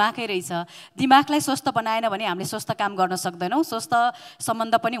रहेछ दिमागै रहेछ दिमागलाई स्वस्थ बनाएन भने हामीले स्वस्थ काम गर्न सक्दैनौँ स्वस्थ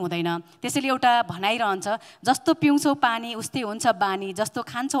सम्बन्ध पनि हुँदैन त्यसैले एउटा भनाइरहन्छ जस्तो पिउँछौ पानी उस्तै हुन्छ बानी जस्तो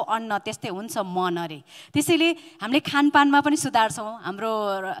खान्छौ अन्न त्यस्तै हुन्छ मन अरे त्यसैले हामीले खानपानमा पनि सुधार्छौँ हाम्रो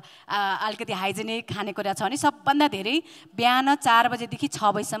अलिकति हाइजेनिक खानेकुरा छ भने सबभन्दा धेरै बिहान 4 बजेदेखि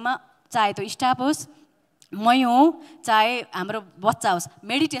 6 बजीसम्म चाहे त्यो स्टाफ होस् मै हुँ चाहे हाम्रो बच्चा होस्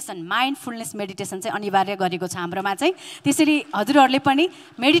मेडिटेसन माइन्डफुलनेस मेडिटेसन चाहिँ अनिवार्य गरेको छ हाम्रोमा चाहिँ त्यसैले हजुरहरूले पनि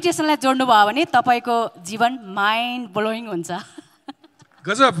मेडिटेसनलाई जोड्नु भयो भने तपाईँको जीवन माइन्ड ब्लोइङ हुन्छ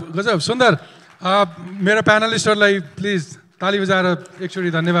गजब गजब सुन्दर मेरो प्यानलिस्टहरूलाई प्लिज ताली बजाएर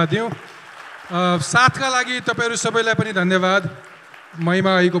एकचोटि धन्यवाद दिउँ साथका लागि तपाईँहरू सबैलाई पनि धन्यवाद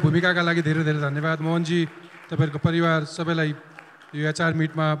महिमा आईको भूमिकाका लागि धेरै धेरै धन्यवाद मोहनजी तपाईँहरूको परिवार सबैलाई यो एचआर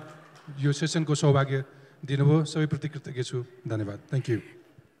मिटमा यो सेसनको सौभाग्य दिनुभयो सबैप्रति कृतज्ञ छु धन्यवाद thank you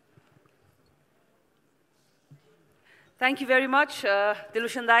Thank you very much,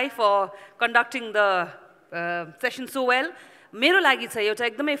 Dilbhusan Dai, for conducting the session so well. मेरो लागि चाहिँ एउटा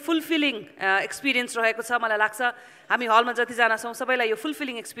एकदमै फुलफिलिङ एक्सपिरियन्स रहेको छ मलाई लाग्छ हामी हलमा जतिजना छौँ सबैलाई यो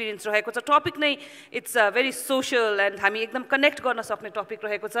फुलफिलिङ एक्सपिरियन्स रहेको छ टपिक नै इट्स भेरी सोसल एन्ड हामी एकदम कनेक्ट गर्न सक्ने टपिक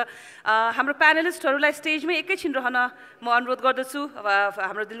रहेको छ हाम्रो प्यानलिस्टहरूलाई स्टेजमै एकैछिन रहन म अनुरोध गर्दछु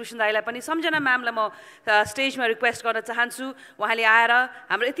हाम्रो दिलभूषण दाईलाई पनि सम्झना म्यामलाई म स्टेजमा रिक्वेस्ट गर्न चाहन्छु उहाँले आएर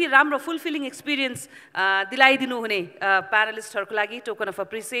हाम्रो यति राम्रो फुलफिलिङ एक्सपिरियन्स दिलाइदिनु हुने प्यानलिस्टहरूको लागि टोकन अफ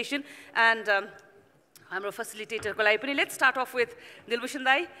एप्रिसिएसन एन्ड हाम्रो फेसिलिटेटरको लागि पनि let's start of with Dilbhushan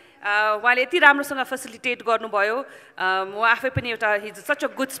दाई उहाँले यति राम्रोसँग फेसिलिटेट गर्नुभयो म आफै पनि एउटा हिज such a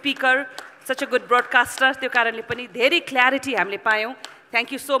good speaker such a good broadcaster त्यो कारणले पनि धेरै क्ल्यारिटी हामीले पायौँ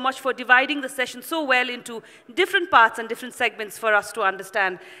thank you so much for dividing the session so well into different parts and different segments for us to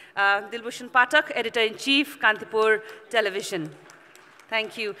understand Dilbhushan Pathak editor in chief Kantipur television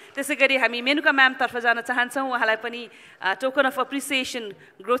thank you त्यसै गरी हामी मेनुका म्यामतर्फ जान चाहन्छौँ उहाँलाई पनि token of appreciation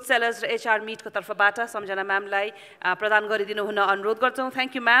growth sellers र HR मिटको तर्फबाट सम्झना म्यामलाई प्रदान गरिदिनु हुन अनुरोध गर्छौँ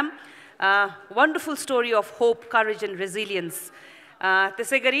thank you ma'am wonderful story of hope courage and resilience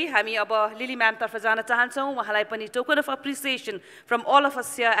त्यसै गरी हामी अब लिली म्यामतर्फ जान चाहन्छौँ उहाँलाई पनि token of appreciation from all of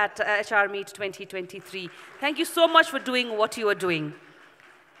us here at HR meet 2023 thank you so much for doing what you are doing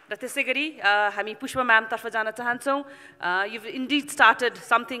र त्यसै गरी हामी पुष्पा म्यामतर्फ जान चाहन्छौँ you've indeed started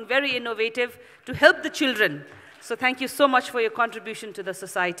something very innovative to help the children so thank you so much for your contribution to the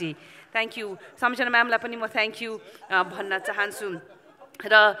society thank you सम्झना म्यामलाई पनि म thank you भन्न चाहन्छु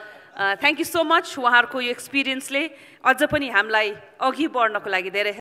र thank you so much उहाँहरूको यो एक्सपिरियन्सले अझ पनि हामीलाई अघि बढ्नको लागि धेरै